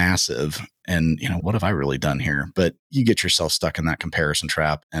massive. And, what have I really done here? But you get yourself stuck in that comparison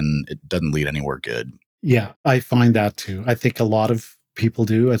trap and it doesn't lead anywhere good. Yeah, I find that too. I think a lot of people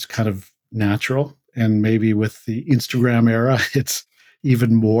do. It's kind of natural. And maybe with the Instagram era, it's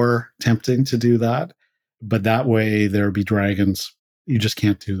even more tempting to do that. But that way, there'll be dragons. You just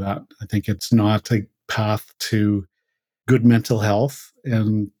can't do that. I think it's not a path to good mental health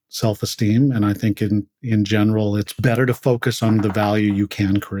and self-esteem. And I think in general, it's better to focus on the value you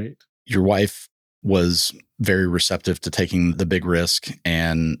can create. Your wife was very receptive to taking the big risk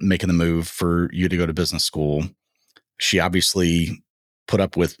and making the move for you to go to business school. She obviously put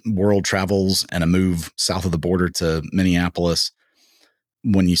up with world travels and a move south of the border to Minneapolis.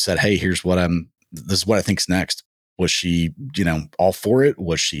 When you said, hey, this is what I think's next. Was she, all for it?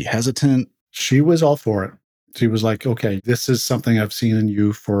 Was she hesitant? She was all for it. She was like, okay, this is something I've seen in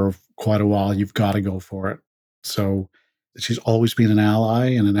you for quite a while. You've got to go for it. So She's always been an ally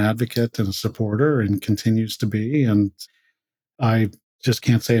and an advocate and a supporter and continues to be. And I just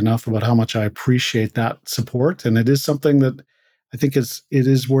can't say enough about how much I appreciate that support. And it is something that I think it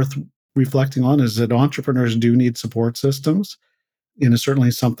is worth reflecting on, is that entrepreneurs do need support systems. And it's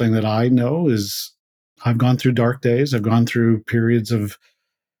certainly something that I know is I've gone through dark days. I've gone through periods of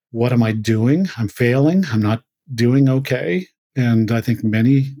what am I doing? I'm failing. I'm not doing okay. And I think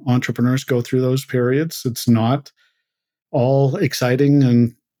many entrepreneurs go through those periods. It's not all exciting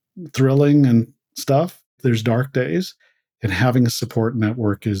and thrilling and stuff. There's dark days, and having a support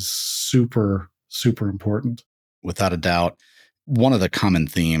network is super, super important. Without a doubt. One of the common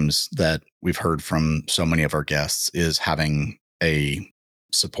themes that we've heard from so many of our guests is having a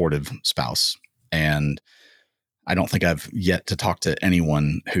supportive spouse. And I don't think I've yet to talk to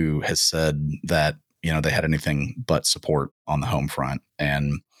anyone who has said that, they had anything but support on the home front.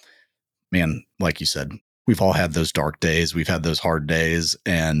 And man, like you said, we've all had those dark days. We've had those hard days,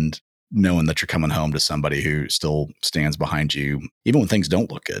 and knowing that you're coming home to somebody who still stands behind you, even when things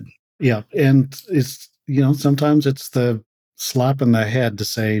don't look good. Yeah. And it's, sometimes it's the slap in the head to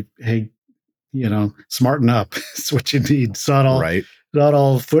say, hey, smarten up. It's what you need. It's not all, right. Not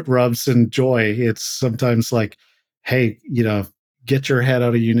all foot rubs and joy. It's sometimes like, hey, get your head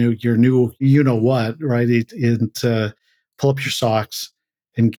out of your new, what, right? And pull up your socks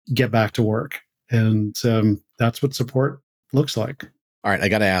and get back to work. And that's what support looks like. All right. I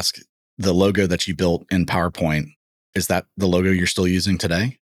got to ask, the logo that you built in PowerPoint, is that the logo you're still using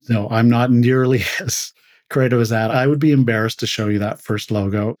today? No, I'm not nearly as creative as that. I would be embarrassed to show you that first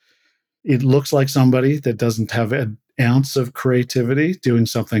logo. It looks like somebody that doesn't have an ounce of creativity doing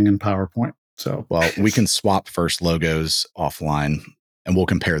something in PowerPoint. So, well, we can swap first logos offline and we'll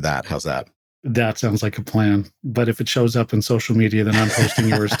compare that. How's that? That sounds like a plan. But if it shows up in social media, then I'm posting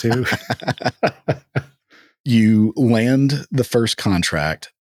yours too. You land the first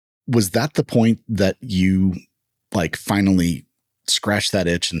contract. Was that the point that you finally scratched that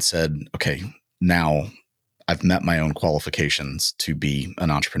itch and said, okay, now I've met my own qualifications to be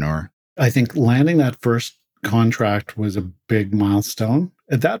an entrepreneur? I think landing that first contract was a big milestone.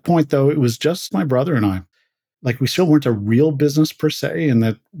 At that point, though, it was just my brother and I. We still weren't a real business per se, in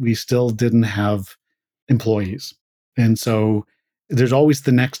that we still didn't have employees. And so there's always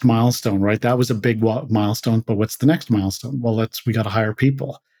the next milestone, right? That was a big milestone, but what's the next milestone? Well, we got to hire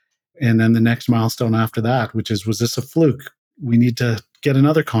people. And then the next milestone after that, which is, was this a fluke? We need to get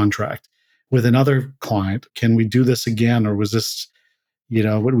another contract with another client. Can we do this again? Or was this,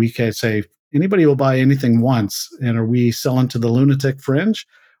 what we can say, anybody will buy anything once. And are we selling to the lunatic fringe?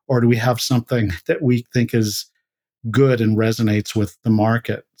 Or do we have something that we think is good and resonates with the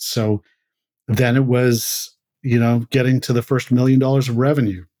market? So then it was, getting to the first $1 million of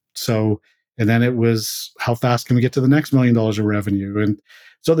revenue. So, and then it was, how fast can we get to the next $1 million of revenue? And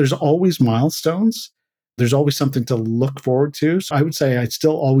so there's always milestones. There's always something to look forward to. So I would say I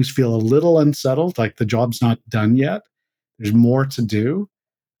still always feel a little unsettled, like the job's not done yet. There's more to do.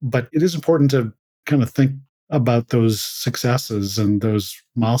 But it is important to kind of think about those successes and those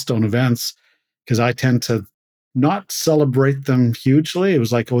milestone events, because I tend to not celebrate them hugely. It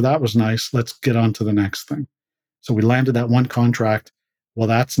was like, oh, that was nice. Let's get on to the next thing. So we landed that one contract. Well,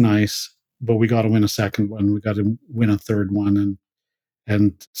 that's nice, but we got to win a second one. We got to win a third one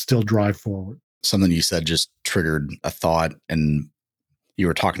and still drive forward. Something you said just triggered a thought, and you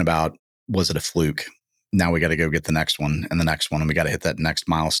were talking about, was it a fluke? Now we got to go get the next one and the next one, and we got to hit that next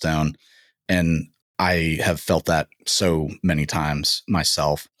milestone. And I have felt that so many times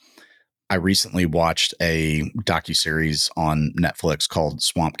myself. I recently watched a docuseries on Netflix called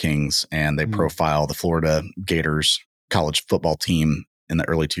Swamp Kings, and they profile the Florida Gators college football team in the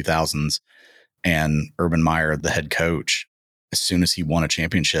early 2000s. And Urban Meyer, the head coach, as soon as he won a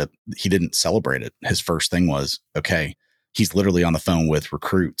championship, he didn't celebrate it. His first thing was, okay, he's literally on the phone with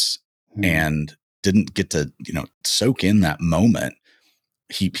recruits and didn't get to, soak in that moment.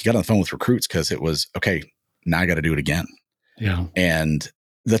 He got on the phone with recruits because it was, okay, now I got to do it again. Yeah. And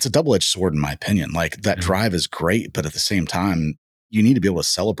that's a double-edged sword, in my opinion. That drive is great, but at the same time, you need to be able to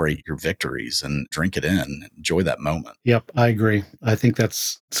celebrate your victories and drink it in, enjoy that moment. Yep, I agree. I think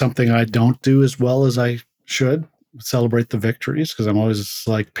that's something I don't do as well as I should, celebrate the victories, because I'm always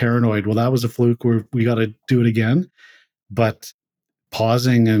paranoid. Well, that was a fluke. We got to do it again. But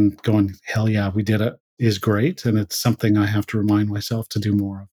pausing and going, hell yeah, we did it, is great. And it's something I have to remind myself to do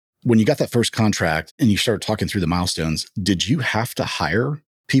more of. When you got that first contract and you started talking through the milestones, did you have to hire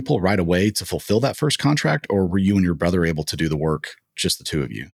people right away to fulfill that first contract, or were you and your brother able to do the work, just the two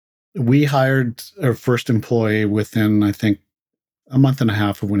of you? We hired our first employee within, I think, a month and a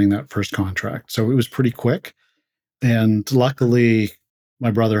half of winning that first contract. So it was pretty quick. And luckily,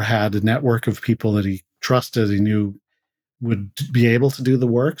 my brother had a network of people that he trusted, he knew would be able to do the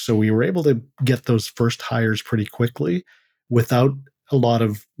work. So we were able to get those first hires pretty quickly without a lot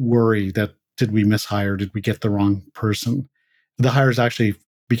of worry that did we mishire? Did we get the wrong person? The hires actually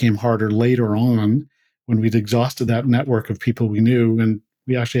became harder later on when we'd exhausted that network of people we knew and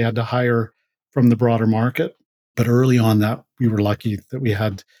we actually had to hire from the broader market. But early on that we were lucky that we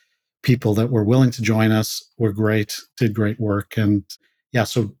had people that were willing to join us, were great, did great work. And yeah,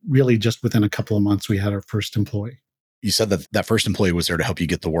 so really just within a couple of months, we had our first employee. You said that that first employee was there to help you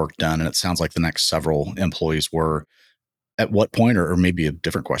get the work done. And it sounds like the next several employees were. At what point, or maybe a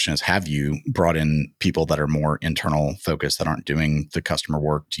different question is, have you brought in people that are more internal focused that aren't doing the customer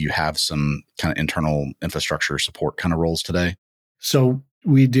work? Do you have some kind of internal infrastructure support kind of roles today? So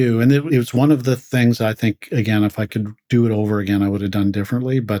we do. And it was one of the things I think, again, if I could do it over again, I would have done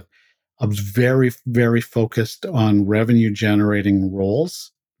differently. But I was very, very focused on revenue generating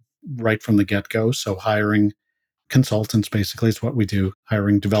roles right from the get go. So hiring consultants basically is what we do,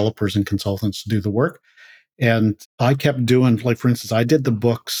 hiring developers and consultants to do the work. And I kept doing, like, for instance, I did the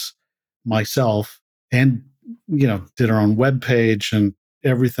books myself and, did our own web page and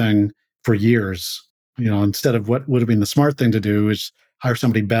everything for years. Instead of what would have been the smart thing to do is hire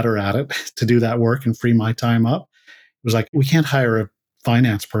somebody better at it to do that work and free my time up. It was like, we can't hire a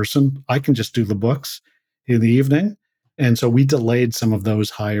finance person. I can just do the books in the evening. And so we delayed some of those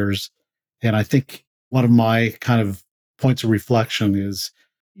hires. And I think one of my kind of points of reflection is,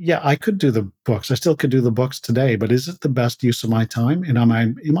 yeah, I could do the books. I still could do the books today, but is it the best use of my time? And am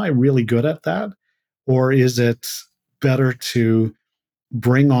I really good at that? Or is it better to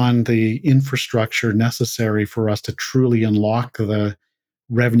bring on the infrastructure necessary for us to truly unlock the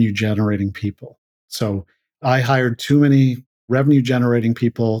revenue generating people? So I hired too many revenue generating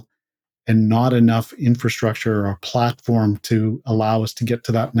people and not enough infrastructure or platform to allow us to get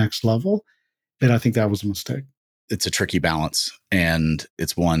to that next level. And I think that was a mistake. It's a tricky balance. And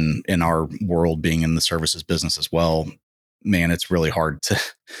it's one in our world being in the services business as well. Man, it's really hard to,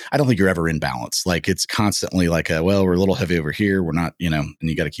 I don't think you're ever in balance. Like it's constantly like, we're a little heavy over here. We're not, and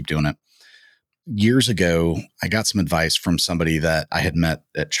you got to keep doing it. Years ago, I got some advice from somebody that I had met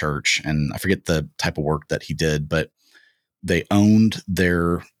at church, and I forget the type of work that he did, but they owned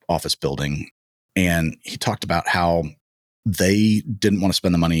their office building. And he talked about how they didn't want to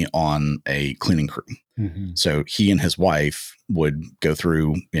spend the money on a cleaning crew. Mm-hmm. So he and his wife would go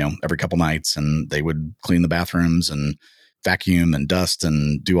through, every couple nights, and they would clean the bathrooms and vacuum and dust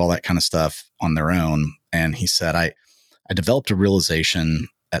and do all that kind of stuff on their own. And he said, I developed a realization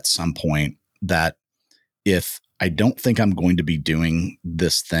at some point that if I don't think I'm going to be doing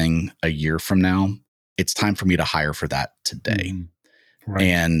this thing a year from now, it's time for me to hire for that today. Mm-hmm. Right.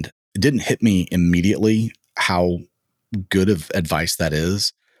 And it didn't hit me immediately how good of advice that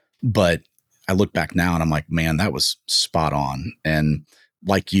is. But I look back now and I'm like, man, that was spot on. And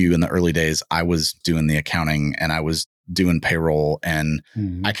like you in the early days, I was doing the accounting and I was doing payroll. And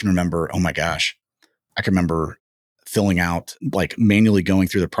I can remember, oh my gosh, I can remember filling out, like manually going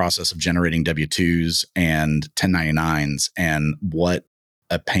through the process of generating W-2s and 1099s and what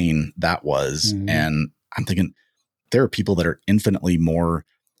a pain that was. And I'm thinking there are people that are infinitely more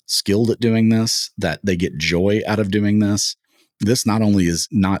skilled at doing this, that they get joy out of doing this. This not only is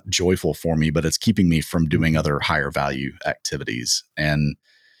not joyful for me, but it's keeping me from doing other higher value activities and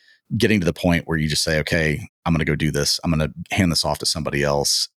getting to the point where you just say, okay, I'm going to go do this. I'm going to hand this off to somebody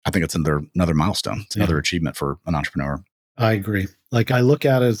else. I think it's another milestone. It's another achievement for an entrepreneur. I agree. Like I look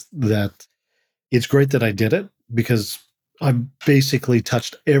at it as that it's great that I did it because I've basically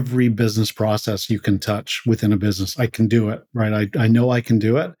touched every business process you can touch within a business. I can do it, right? I know I can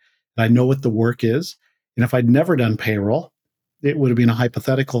do it. I know what the work is. And if I'd never done payroll, it would have been a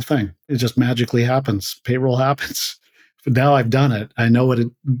hypothetical thing. It just magically happens. Payroll happens. But now I've done it. I know what it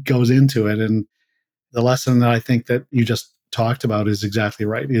goes into it. And the lesson that I think that you just talked about is exactly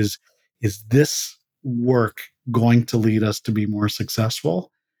right. Is this work going to lead us to be more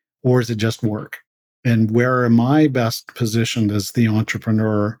successful, or is it just work? And where am I best positioned as the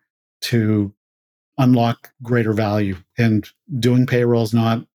entrepreneur to unlock greater value? And doing payroll is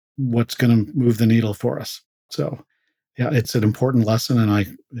not what's going to move the needle for us. So yeah, it's an important lesson. And I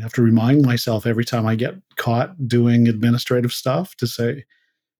have to remind myself every time I get caught doing administrative stuff to say,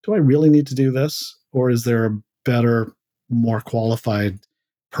 do I really need to do this? Or is there a better, more qualified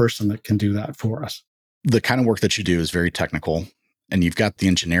person that can do that for us? The kind of work that you do is very technical, and you've got the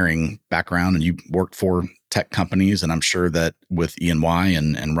engineering background and you worked for tech companies. And I'm sure that with E&Y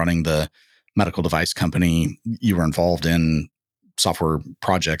and running the medical device company, you were involved in software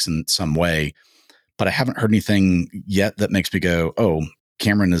projects in some way. but I haven't heard anything yet that makes me go, oh,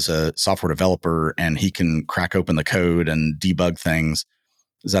 Cameron is a software developer and he can crack open the code and debug things.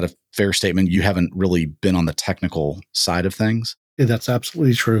 Is that a fair statement? You haven't really been on the technical side of things? Yeah, that's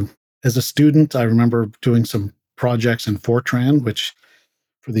absolutely true. As a student, I remember doing some projects in Fortran, which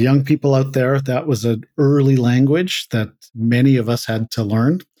for the young people out there, that was an early language that many of us had to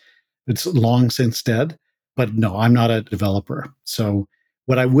learn. It's long since dead, but no, I'm not a developer. So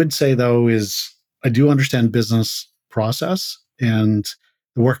what I would say though is I do understand business process, and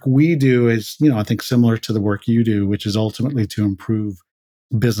the work we do is, I think similar to the work you do, which is ultimately to improve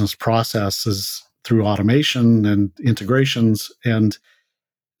business processes through automation and integrations. And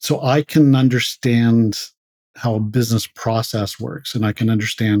so I can understand how a business process works, and I can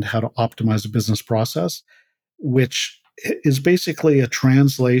understand how to optimize a business process, which is basically a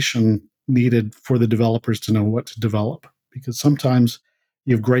translation needed for the developers to know what to develop. Because sometimes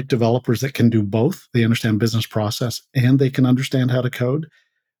you have great developers that can do both. They understand business process and they can understand how to code.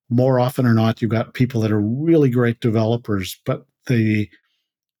 More often or not, you've got people that are really great developers, but they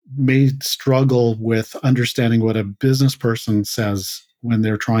may struggle with understanding what a business person says when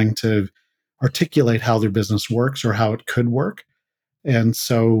they're trying to articulate how their business works or how it could work. And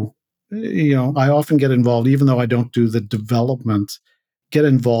so, I often get involved, even though I don't do the development, get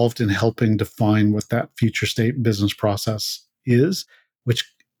involved in helping define what that future state business process is, which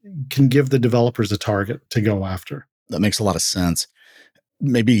can give the developers a target to go after. That makes a lot of sense.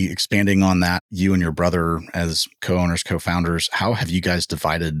 Maybe expanding on that, you and your brother as co-owners, co-founders, how have you guys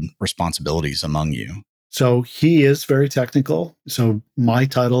divided responsibilities among you? So he is very technical. So my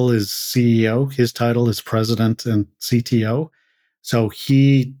title is CEO. His title is president and CTO. So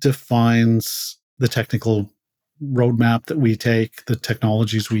he defines the technical roadmap that we take, the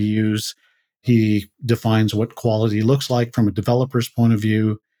technologies we use. He defines what quality looks like from a developer's point of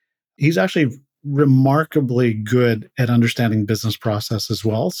view. He's actually remarkably good at understanding business process as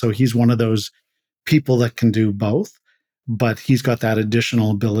well. So he's one of those people that can do both, but he's got that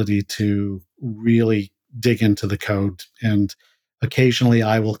additional ability to really dig into the code. And occasionally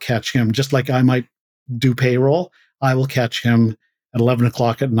I will catch him, just like I might do payroll, I will catch him at 11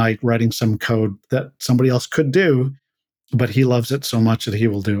 o'clock at night writing some code that somebody else could do, but he loves it so much that he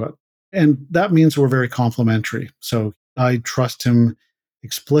will do it. And that means we're very complementary. So I trust him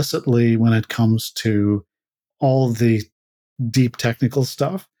explicitly when it comes to all the deep technical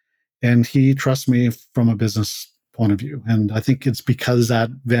stuff. And he trusts me from a business point of view. And I think it's because that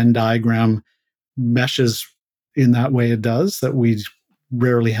Venn diagram meshes in that way it does that we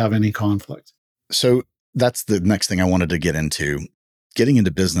rarely have any conflict. So that's the next thing I wanted to get into. Getting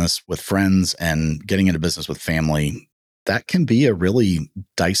into business with friends and getting into business with family, that can be a really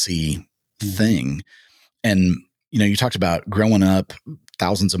dicey thing. And, you talked about growing up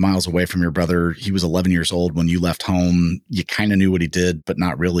thousands of miles away from your brother. He was 11 years old when you left home. You kind of knew what he did, but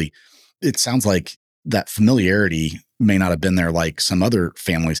not really. It sounds like that familiarity may not have been there like some other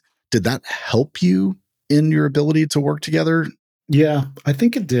families. Did that help you in your ability to work together? Yeah, I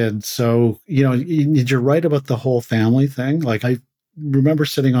think it did. So, you're right about the whole family thing. Like I remember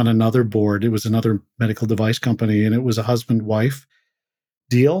sitting on another board. It was another medical device company, and it was a husband-wife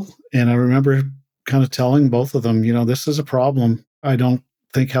deal. And I remember kind of telling both of them, this is a problem. I don't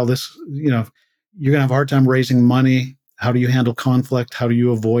think how this, you're going to have a hard time raising money. How do you handle conflict? How do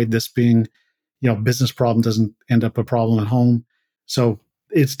you avoid this being, business problem doesn't end up a problem at home? So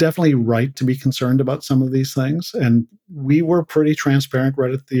it's definitely right to be concerned about some of these things. And we were pretty transparent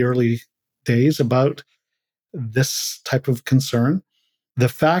right at the early days about this type of concern. The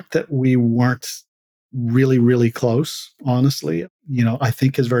fact that we weren't really, really close, honestly, I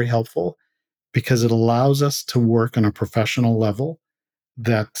think is very helpful because it allows us to work on a professional level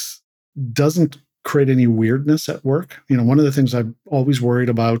that doesn't create any weirdness at work. One of the things I've always worried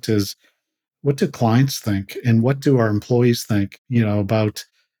about is what do clients think and what do our employees think, about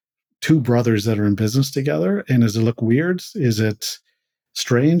two brothers that are in business together? And does it look weird? Is it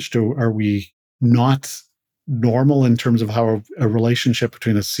strange? Are we not normal in terms of how a relationship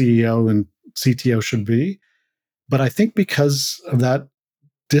between a CEO and CTO should be? But I think because of that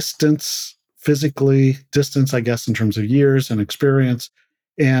physically distance, I guess, in terms of years and experience,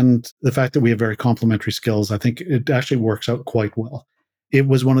 and the fact that we have very complementary skills, I think it actually works out quite well. It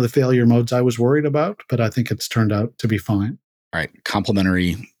was one of the failure modes I was worried about, but I think it's turned out to be fine. All right.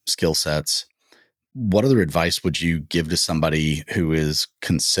 Complementary skill sets. What other advice would you give to somebody who is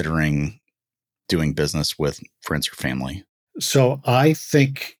considering doing business with friends or family? So I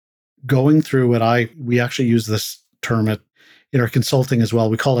think going through we actually use this term in our consulting as well.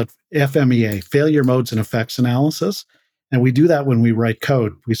 We call it FMEA, failure modes and effects analysis. And we do that when we write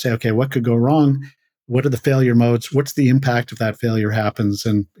code. We say, okay, what could go wrong? What are the failure modes? What's the impact if that failure happens?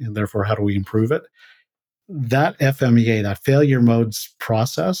 And therefore, how do we improve it? That FMEA, that failure modes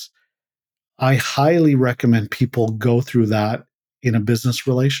process, I highly recommend people go through that in a business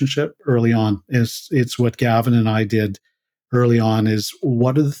relationship early on. It's what Gavin and I did early on is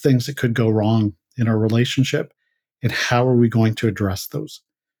what are the things that could go wrong in our relationship and how are we going to address those?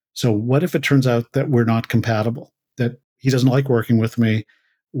 So what if it turns out that we're not compatible, that he doesn't like working with me?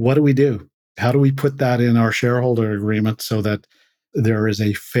 What do we do? How do we put that in our shareholder agreement so that there is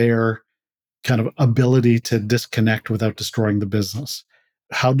a fair kind of ability to disconnect without destroying the business?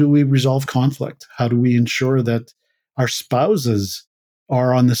 How do we resolve conflict? How do we ensure that our spouses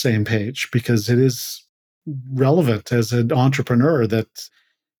are on the same page? Because it is relevant as an entrepreneur that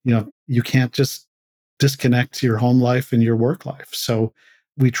you can't just disconnect your home life and your work life. So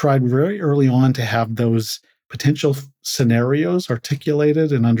we tried very early on to have those potential scenarios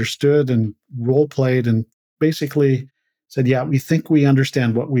articulated and understood and role played, and basically said, yeah, we think we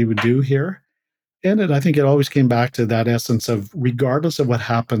understand what we would do here. I think it always came back to that essence of regardless of what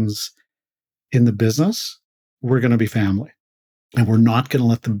happens in the business, we're going to be family. And we're not going to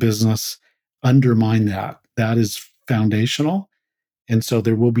let the business undermine that. That is foundational. And so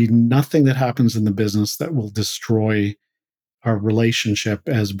there will be nothing that happens in the business that will destroy our relationship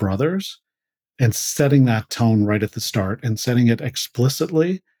as brothers. And setting that tone right at the start and setting it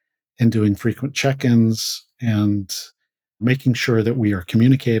explicitly and doing frequent check ins and making sure that we are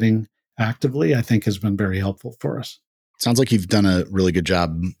communicating actively, I think has been very helpful for us. Sounds like you've done a really good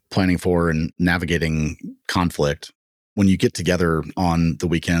job planning for and navigating conflict. When you get together on the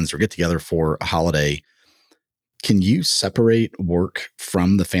weekends or get together for a holiday, can you separate work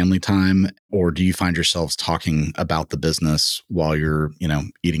from the family time, or do you find yourselves talking about the business while you're,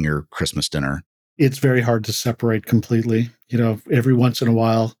 eating your Christmas dinner? It's very hard to separate completely. Every once in a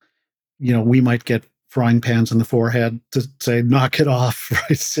while, we might get frying pans in the forehead to say, knock it off, right?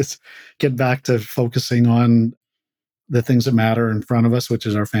 Just get back to focusing on the things that matter in front of us, which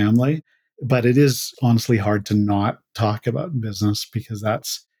is our family. But it is honestly hard to not talk about business because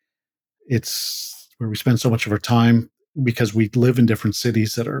it's where we spend so much of our time, because we live in different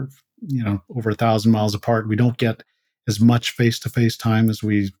cities that are, over 1,000 miles apart. We don't get as much face-to-face time as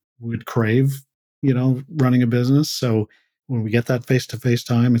we would crave, running a business. So when we get that face-to-face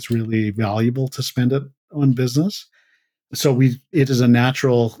time, it's really valuable to spend it on business. So it is a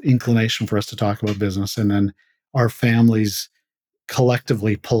natural inclination for us to talk about business. And then our families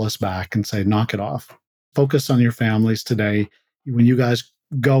collectively pull us back and say, knock it off. Focus on your families today. When you guys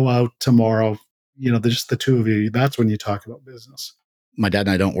go out tomorrow, just the two of you, that's when you talk about business. My dad and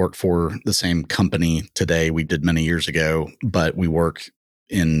I don't work for the same company today. We did many years ago, but we work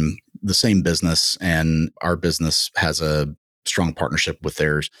in the same business, and our business has a strong partnership with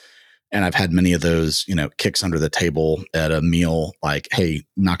theirs. And I've had many of those, kicks under the table at a meal, like, hey,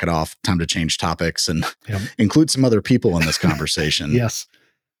 knock it off, time to change topics and include some other people in this conversation. Yes.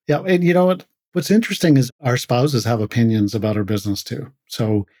 Yeah. And you know what? What's interesting is our spouses have opinions about our business too.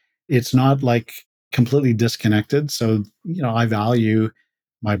 So it's not like completely disconnected. So, I value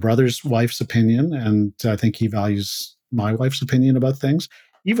my brother's wife's opinion, and I think he values my wife's opinion about things,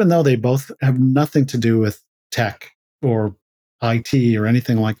 even though they both have nothing to do with tech or IT or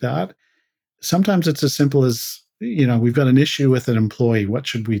anything like that. Sometimes it's as simple as, we've got an issue with an employee. What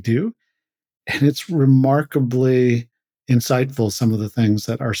should we do? And it's remarkably insightful, some of the things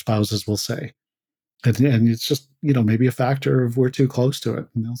that our spouses will say. And it's just, maybe a factor of we're too close to it.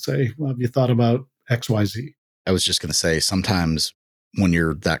 And they'll say, well, have you thought about XYZ? I was just going to say, sometimes when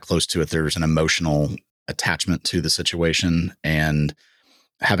you're that close to it, there's an emotional attachment to the situation, and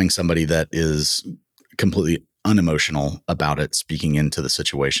having somebody that is completely unemotional about it speaking into the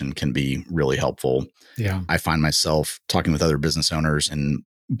situation can be really helpful. Yeah. I find myself talking with other business owners and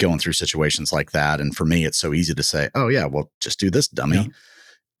going through situations like that. And for me, it's so easy to say, oh yeah, well, just do this, dummy. Yeah.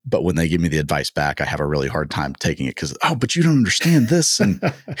 But when they give me the advice back, I have a really hard time taking it because, but you don't understand this. And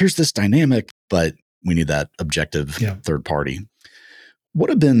here's this dynamic, but we need that objective third party. What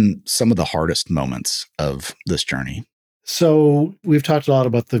have been some of the hardest moments of this journey? So we've talked a lot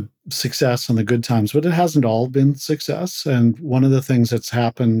about the success and the good times, but it hasn't all been success. And one of the things that's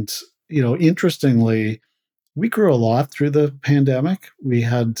happened, interestingly, we grew a lot through the pandemic. We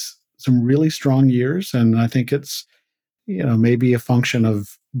had some really strong years. And I think it's, maybe a function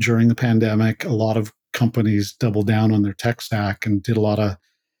of during the pandemic, a lot of companies doubled down on their tech stack and did a lot of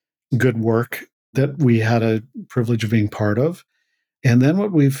good work that we had a privilege of being part of. And then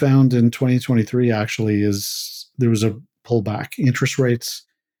what we found in 2023 actually is there was a pullback. Interest rates,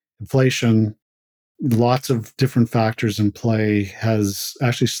 inflation, lots of different factors in play has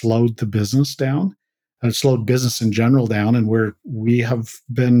actually slowed the business down. it slowed business in general down. And we have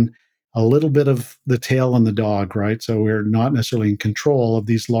been a little bit of the tail on the dog, right? So we're not necessarily in control of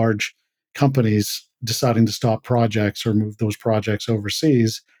these large companies deciding to stop projects or move those projects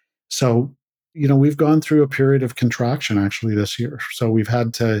overseas. So, we've gone through a period of contraction actually this year. So we've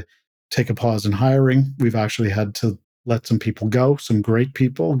had to take a pause in hiring. We've actually had to let some people go, some great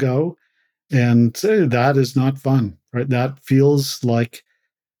people go. And that is not fun, right? That feels like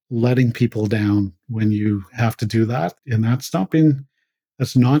letting people down when you have to do that. And that's not been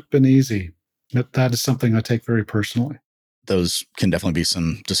easy. That is something I take very personally. Those can definitely be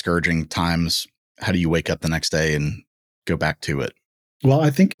some discouraging times. How do you wake up the next day and go back to it? Well, I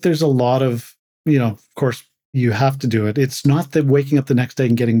think there's a lot of, of course, you have to do it. It's not the waking up the next day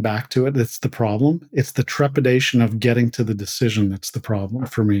and getting back to it that's the problem. It's the trepidation of getting to the decision that's the problem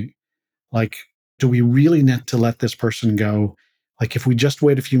for me. Like, do we really need to let this person go? Like, if we just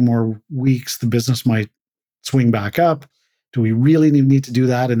wait a few more weeks, the business might swing back up. Do we really need to do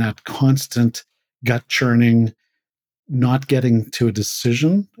that? And that constant gut churning, not getting to a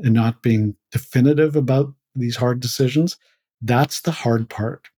decision and not being definitive about these hard decisions, that's the hard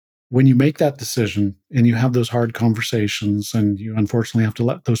part. When you make that decision and you have those hard conversations and you unfortunately have to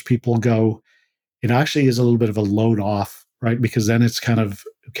let those people go, it actually is a little bit of a load off, right? Because then it's kind of,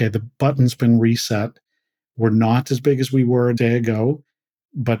 okay, the button's been reset. We're not as big as we were a day ago,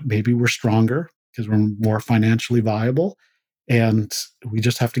 but maybe we're stronger because we're more financially viable. And we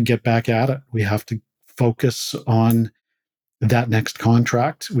just have to get back at it. We have to focus on that next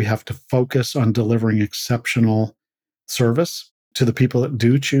contract. We have to focus on delivering exceptional service to the people that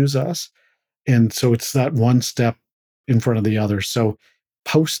do choose us. And so it's that one step in front of the other. So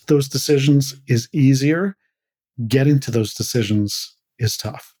post those decisions is easier. Getting to those decisions is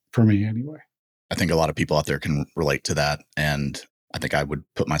tough for me anyway. I think a lot of people out there can relate to that. And I think I would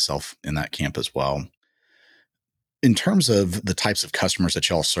put myself in that camp as well. In terms of the types of customers that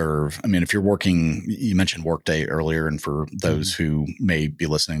y'all serve, I mean, if you're working, you mentioned Workday earlier, and for those who may be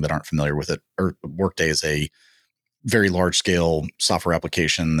listening that aren't familiar with it, Workday is a very large scale software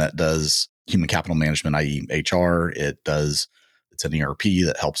application that does human capital management, i.e. HR. It's an ERP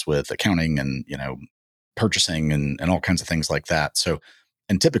that helps with accounting and, purchasing and all kinds of things like that. So,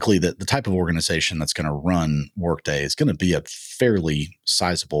 and typically the type of organization that's going to run Workday is going to be a fairly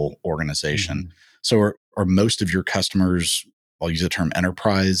sizable organization. Mm-hmm. So are most of your customers, I'll use the term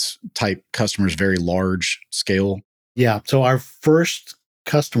enterprise type customers, very large scale? Yeah. So our first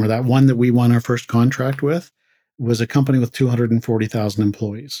customer, that one that we won our first contract with, was a company with 240,000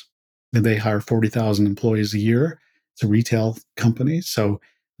 employees. And they hire 40,000 employees a year. It's a retail company. So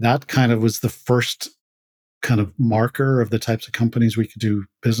that kind of was the first kind of marker of the types of companies we could do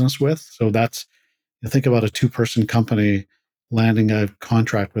business with. So you think about a 2-person company landing a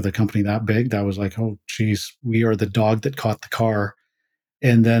contract with a company that big. That was like, oh, geez, we are the dog that caught the car.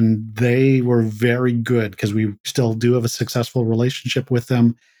 And then they were very good because we still do have a successful relationship with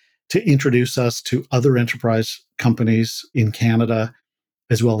them to introduce us to other enterprise companies in Canada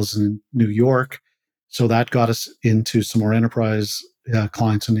as well as in New York. So that got us into some more enterprise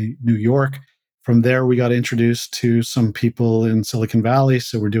clients in New York. From there, we got introduced to some people in Silicon Valley.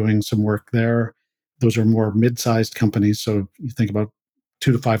 So we're doing some work there. Those are more mid-sized companies. So you think about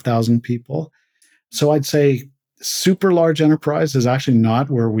 2,000 to 5,000 people. So I'd say super large enterprise is actually not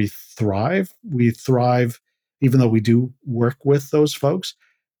where we thrive. We thrive, even though we do work with those folks,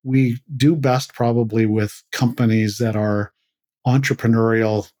 we do best probably with companies that are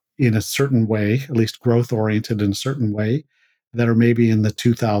entrepreneurial in a certain way, at least growth oriented in a certain way, that are maybe in the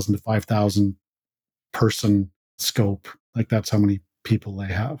 2,000 to 5,000 person scope. Like that's how many people they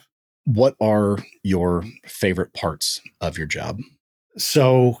have. What are your favorite parts of your job?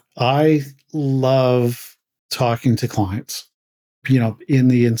 So I love talking to clients. In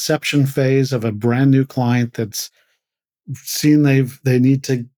the inception phase of a brand new client that's seen they need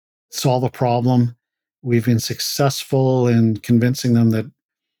to solve a problem, we've been successful in convincing them that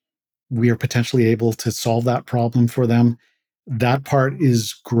we are potentially able to solve that problem for them. That part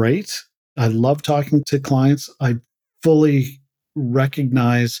is great. I love talking to clients. I fully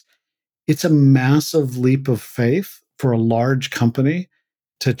recognize it's a massive leap of faith for a large company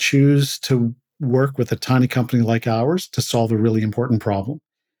to choose to work with a tiny company like ours to solve a really important problem.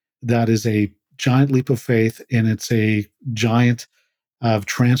 That is a giant leap of faith, and it's a giant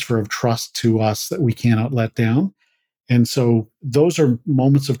transfer of trust to us that we cannot let down. And so those are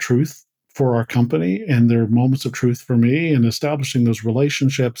moments of truth for our company, and they're moments of truth for me in establishing those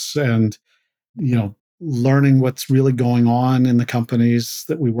relationships and, learning what's really going on in the companies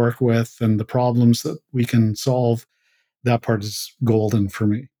that we work with and the problems that we can solve. That part is golden for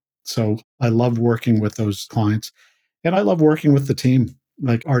me. So I love working with those clients and I love working with the team.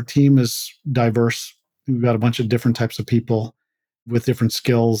 Like our team is diverse. We've got a bunch of different types of people with different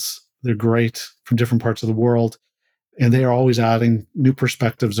skills. They're great from different parts of the world. And they are always adding new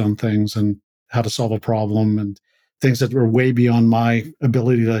perspectives on things and how to solve a problem and things that were way beyond my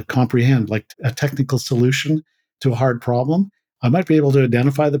ability to comprehend, like a technical solution to a hard problem. I might be able to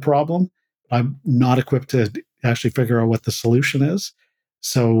identify the problem. I'm not equipped to actually figure out what the solution is.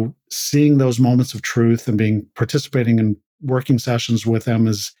 So seeing those moments of truth and being participating in working sessions with them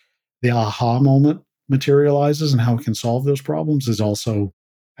as the aha moment materializes and how we can solve those problems is also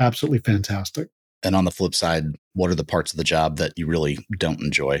absolutely fantastic. And on the flip side, what are the parts of the job that you really don't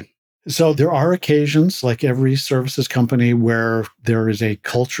enjoy? So there are occasions, like every services company, where there is a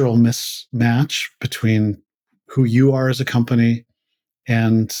cultural mismatch between who you are as a company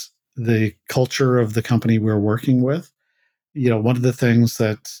and the culture of the company we're working with. One of the things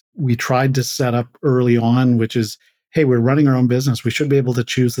that we tried to set up early on, which is, hey, we're running our own business. We should be able to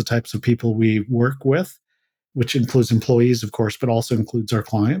choose the types of people we work with, which includes employees, of course, but also includes our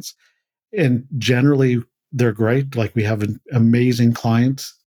clients. And generally, they're great. Like we have an amazing client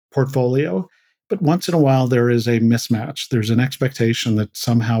portfolio. But once in a while, there is a mismatch. There's an expectation that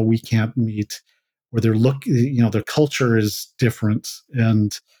somehow we can't meet, or their culture is different.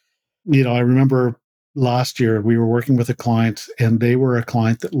 And, I remember last year we were working with a client and they were a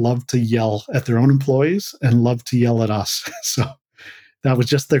client that loved to yell at their own employees and loved to yell at us. So that was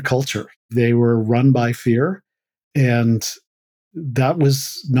just their culture. They were run by fear. And that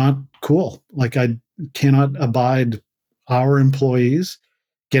was not cool. Like I cannot abide our employees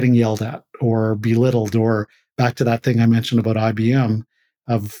getting yelled at or belittled, or back to that thing I mentioned about IBM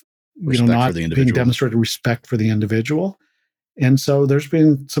of Respect for not the being individual. demonstrated respect for the individual. And so there's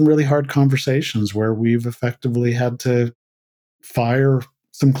been some really hard conversations where we've effectively had to fire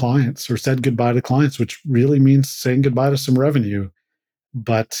some clients or said goodbye to clients, which really means saying goodbye to some revenue.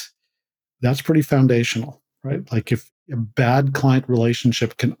 But that's pretty foundational, right? Like if a bad client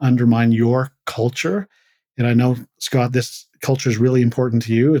relationship can undermine your culture, and I know, Scott, this culture is really important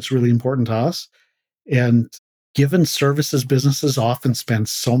to you, it's really important to us. And given services businesses often spend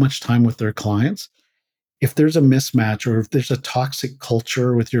so much time with their clients, if there's a mismatch or if there's a toxic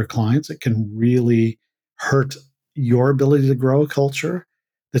culture with your clients, it can really hurt your ability to grow a culture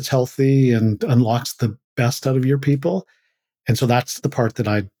that's healthy and unlocks the best out of your people. And so that's the part that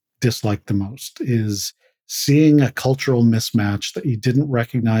I dislike the most is seeing a cultural mismatch that you didn't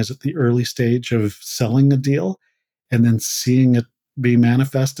recognize at the early stage of selling a deal and then seeing it be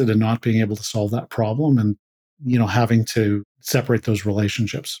manifested and not being able to solve that problem and having to separate those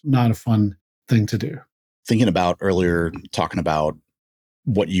relationships. Not a fun thing to do. Thinking about earlier, talking about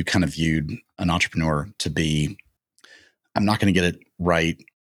what you kind of viewed an entrepreneur to be, I'm not going to get it right.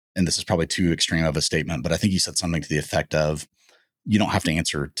 And this is probably too extreme of a statement, but I think you said something to the effect of, you don't have to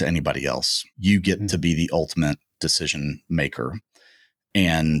answer to anybody else. You get to be the ultimate decision maker.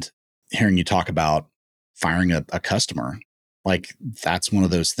 And hearing you talk about firing a customer, like that's one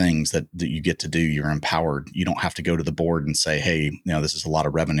of those things that you get to do. You're empowered. You don't have to go to the board and say, hey, this is a lot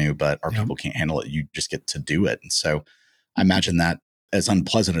of revenue, but our people can't handle it. You just get to do it. And so I imagine that, as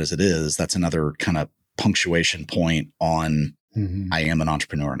unpleasant as it is, that's another kind of punctuation point on I am an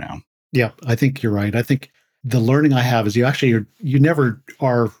entrepreneur now. Yeah, I think you're right. I think the learning I have is you never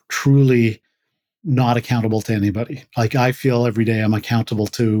are truly not accountable to anybody. Like I feel every day I'm accountable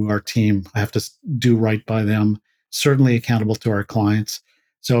to our team. I have to do right by them, certainly accountable to our clients.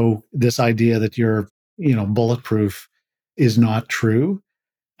 So this idea that you're, bulletproof is not true.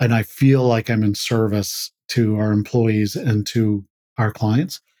 And I feel like I'm in service to our employees and to our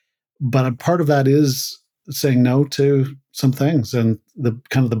clients. But a part of that is saying no to some things, and the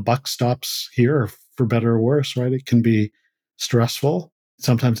kind of the buck stops here for better or worse, right? It can be stressful.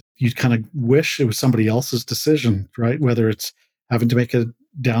 Sometimes you kind of wish it was somebody else's decision, right? Whether it's having to make a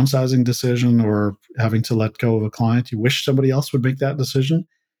downsizing decision or having to let go of a client, you wish somebody else would make that decision.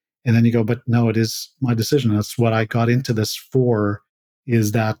 And then you go, but no, it is my decision. That's what I got into this for,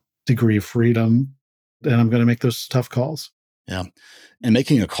 is that degree of freedom. And I'm going to make those tough calls. Yeah. And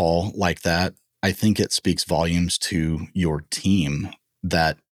making a call like that, I think it speaks volumes to your team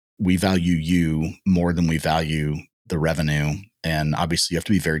that we value you more than we value the revenue. And obviously, you have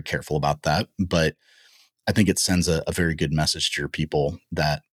to be very careful about that. But I think it sends a very good message to your people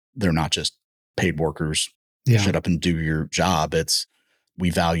that they're not just paid workers. Yeah. Shut up and do your job. It's we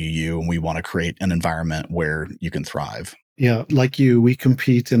value you and we want to create an environment where you can thrive. Yeah. Like we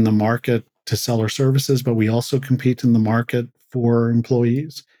compete in the market to sell our services, but we also compete in the market for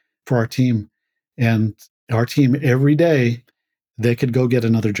employees, for our team. And our team every day, they could go get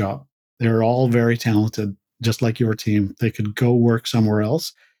another job. They're all very talented, just like your team. They could go work somewhere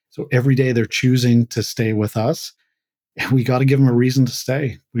else. So every day they're choosing to stay with us. And we got to give them a reason to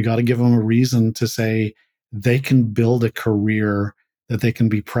stay. We got to give them a reason to say they can build a career that they can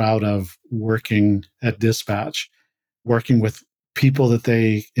be proud of working at Dispatch, working with people that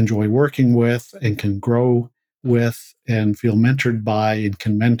they enjoy working with and can grow with and feel mentored by and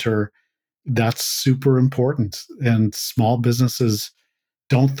can mentor. That's super important. And small businesses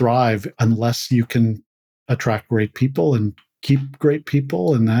don't thrive unless you can attract great people and keep great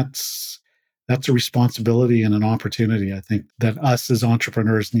people. And that's a responsibility and an opportunity, I think, that us as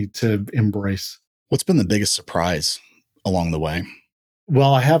entrepreneurs need to embrace. What's been the biggest surprise along the way?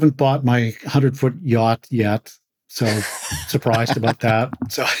 Well, I haven't bought my 100-foot yacht yet. So surprised about that.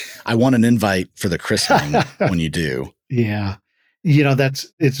 So I want an invite for the christening when you do. Yeah.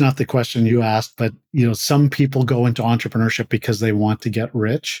 It's not the question you asked, but some people go into entrepreneurship because they want to get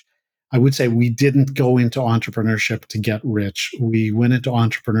rich. I would say we didn't go into entrepreneurship to get rich. We went into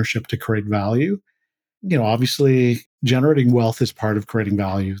entrepreneurship to create value. Obviously generating wealth is part of creating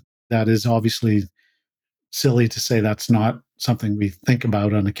value. That is obviously silly to say that's not something we think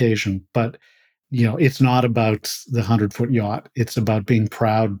about on occasion, but it's not about the 100-foot yacht. It's about being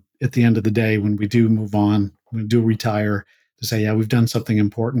proud at the end of the day when we do move on, when we do retire, to say, yeah, we've done something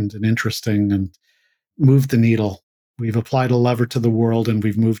important and interesting and moved the needle. We've applied a lever to the world and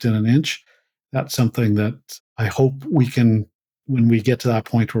we've moved in an inch. That's something that I hope we can, when we get to that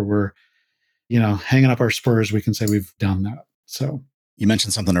point where we're, hanging up our spurs, we can say we've done that. So you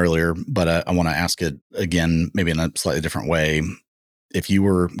mentioned something earlier, but I want to ask it again, maybe in a slightly different way. If you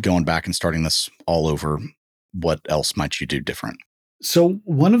were going back and starting this all over, what else might you do different? So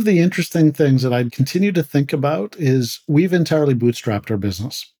one of the interesting things that I'd continue to think about is we've entirely bootstrapped our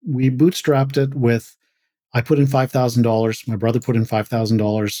business. We bootstrapped it with, I put in $5,000. My brother put in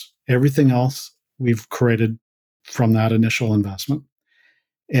 $5,000. Everything else we've created from that initial investment.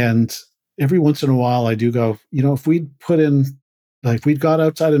 And every once in a while I do go, if we'd put in, like we've got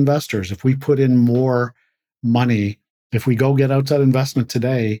outside investors, if we put in more money, if we go get outside investment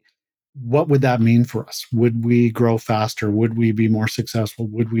today, what would that mean for us? Would we grow faster? Would we be more successful?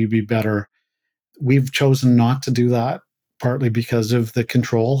 Would we be better? We've chosen not to do that, partly because of the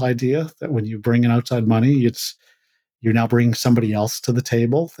control idea that when you bring in outside money, you're now bringing somebody else to the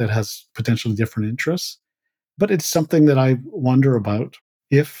table that has potentially different interests. But it's something that I wonder about,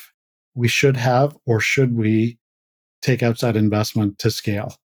 if we should have or should we take outside investment to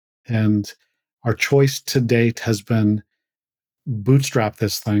scale. And our choice to date has been bootstrap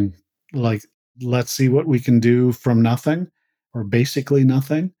this thing. Like, let's see what we can do from nothing or basically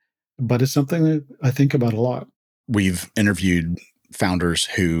nothing. But it's something that I think about a lot. We've interviewed founders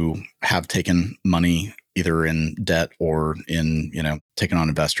who have taken money either in debt or in, taken on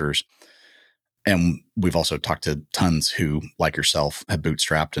investors. And we've also talked to tons who, like yourself, have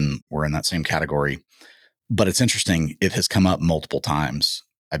bootstrapped and were in that same category. But it's interesting. It has come up multiple times.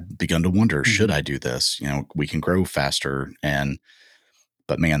 I've begun to wonder, should I do this? We can grow faster.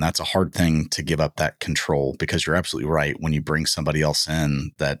 But man, that's a hard thing to give up that control, because you're absolutely right. When you bring somebody else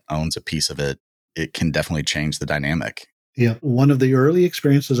in that owns a piece of it, it can definitely change the dynamic. Yeah. One of the early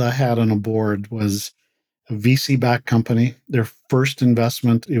experiences I had on a board was a VC-backed company. Their first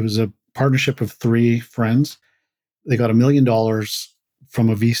investment, it was a partnership of 3 friends. They got $1 million from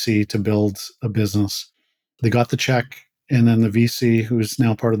a VC to build a business. They got the check, and then the VC, who is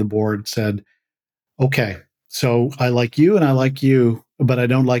now part of the board, said, okay, so I like you and I like you, but I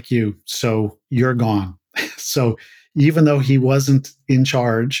don't like you. So you're gone. So even though he wasn't in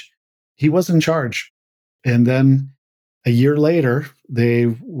charge, he was in charge. And then a year later, they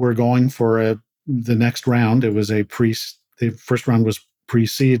were going for the next round. It was the first round was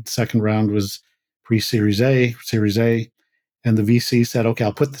pre-seed, second round was pre-series A, series A. And the VC said, okay,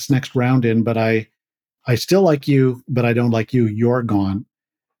 I'll put this next round in, but I still like you, but I don't like you. You're gone.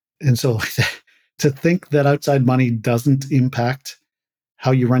 And so to think that outside money doesn't impact how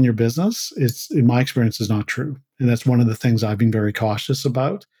you run your business, in my experience, is not true. And that's one of the things I've been very cautious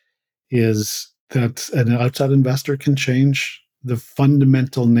about, is that an outside investor can change the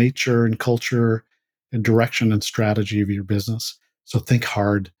fundamental nature and culture and direction and strategy of your business. So think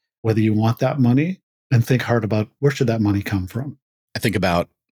hard whether you want that money, and think hard about where should that money come from. I think about,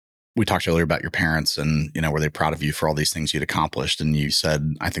 we talked earlier about your parents and, were they proud of you for all these things you'd accomplished? And you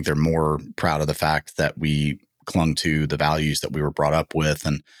said, I think they're more proud of the fact that we clung to the values that we were brought up with.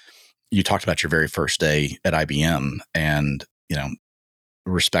 And you talked about your very first day at IBM and,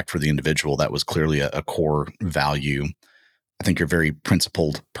 respect for the individual. That was clearly a core value. I think you're a very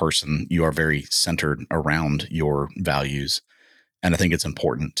principled person. You are very centered around your values. And I think it's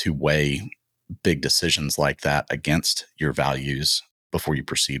important to weigh big decisions like that against your values before you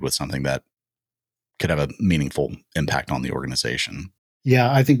proceed with something that could have a meaningful impact on the organization.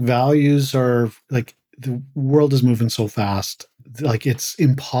 Yeah, I think values are like the world is moving so fast. Like it's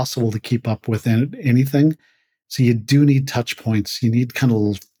impossible to keep up with anything. So you do need touch points. You need kind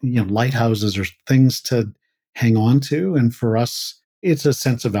of, lighthouses or things to hang on to. And for us, it's a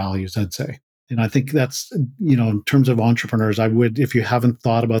sense of values, I'd say. And I think that's, in terms of entrepreneurs, I would, if you haven't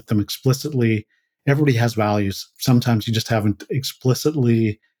thought about them explicitly, everybody has values. Sometimes you just haven't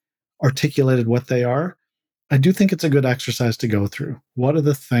explicitly articulated what they are. I do think it's a good exercise to go through. What are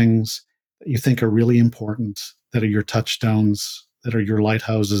the things that you think are really important, that are your touchstones, that are your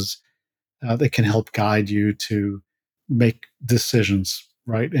lighthouses, that can help guide you to make decisions,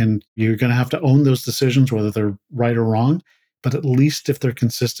 right? And you're going to have to own those decisions, whether they're right or wrong. But at least if they're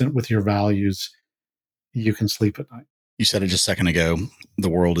consistent with your values, you can sleep at night. You said it just a second ago, the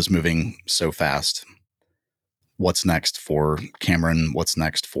world is moving so fast. What's next for Cameron? What's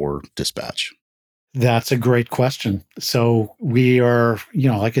next for Dispatch? That's a great question. So we are,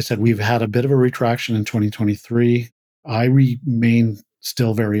 like I said, we've had a bit of a retraction in 2023. I remain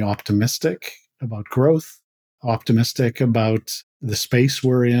still very optimistic about growth, optimistic about the space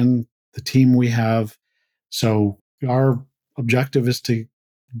we're in, the team we have. So our objective is to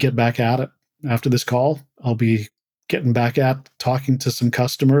get back at it. After this call, I'll be getting back at talking to some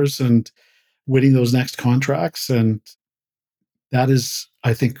customers and winning those next contracts. And that is,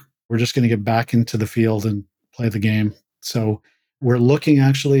 I think, we're just going to get back into the field and play the game. So we're looking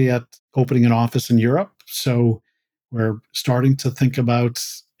actually at opening an office in Europe. So we're starting to think about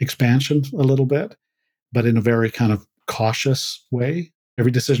expansion a little bit, but in a very kind of cautious way.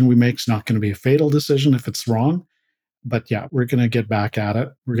 Every decision we make is not going to be a fatal decision if it's wrong. But yeah, we're going to get back at it.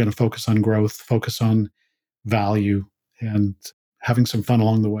 We're going to focus on growth, focus on value, and having some fun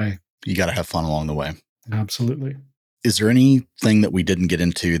along the way. You got to have fun along the way. Absolutely. Is there anything that we didn't get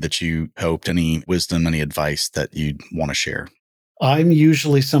into that you hoped, any wisdom, any advice that you'd want to share? I'm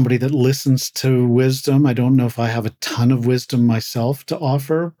usually somebody that listens to wisdom. I don't know if I have a ton of wisdom myself to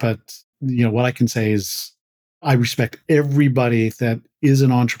offer, but what I can say is I respect everybody that is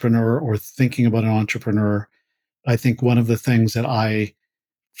an entrepreneur or thinking about an entrepreneur. I think one of the things that I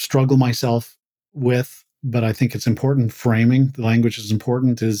struggle myself with, but I think it's important, framing, the language is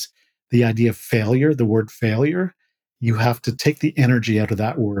important, is the idea of failure, the word failure. You have to take the energy out of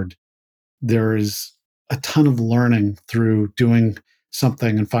that word. There is a ton of learning through doing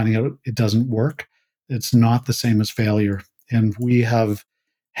something and finding out it doesn't work. It's not the same as failure. And we have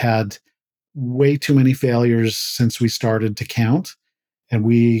had way too many failures since we started to count. And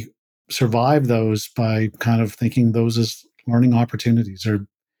we survive those by kind of thinking those as learning opportunities, or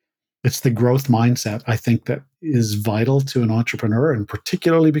it's the growth mindset, I think, that is vital to an entrepreneur, and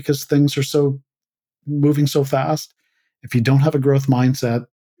particularly because things are moving so fast. If you don't have a growth mindset,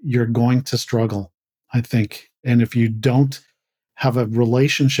 you're going to struggle, I think. And if you don't have a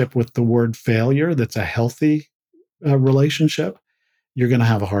relationship with the word failure that's a healthy relationship, you're going to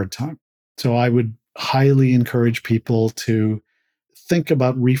have a hard time. So I would highly encourage people to think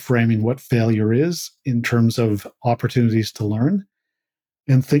about reframing what failure is in terms of opportunities to learn,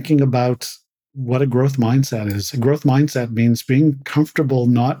 and thinking about what a growth mindset is. A growth mindset means being comfortable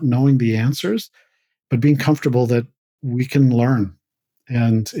not knowing the answers, but being comfortable that we can learn.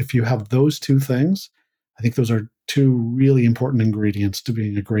 And if you have those two things, I think those are two really important ingredients to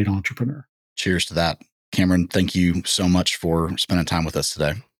being a great entrepreneur. Cheers to that. Cameron, thank you so much for spending time with us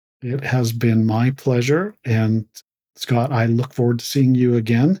today. It has been my pleasure. And Scott, I look forward to seeing you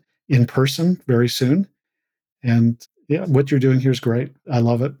again in person very soon. And yeah, what you're doing here is great. I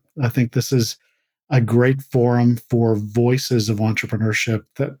love it. I think this is a great forum for voices of entrepreneurship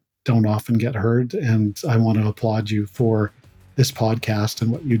that don't often get heard. And I want to applaud you for this podcast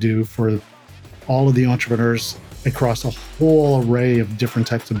and what you do for all of the entrepreneurs across a whole array of different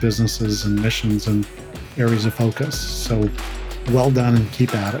types of businesses and missions and areas of focus. So well done, and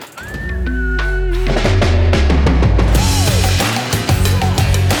keep at it.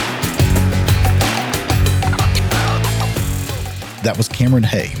 That was Cameron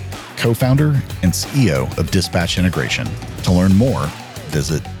Hay, co-founder and CEO of Dispatch Integration. To learn more,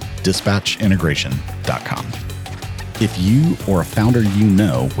 visit dispatchintegration.com. If you or a founder you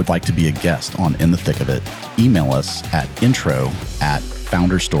know would like to be a guest on In the Thick of It, email us at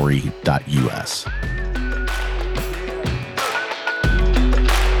intro@founderstory.us.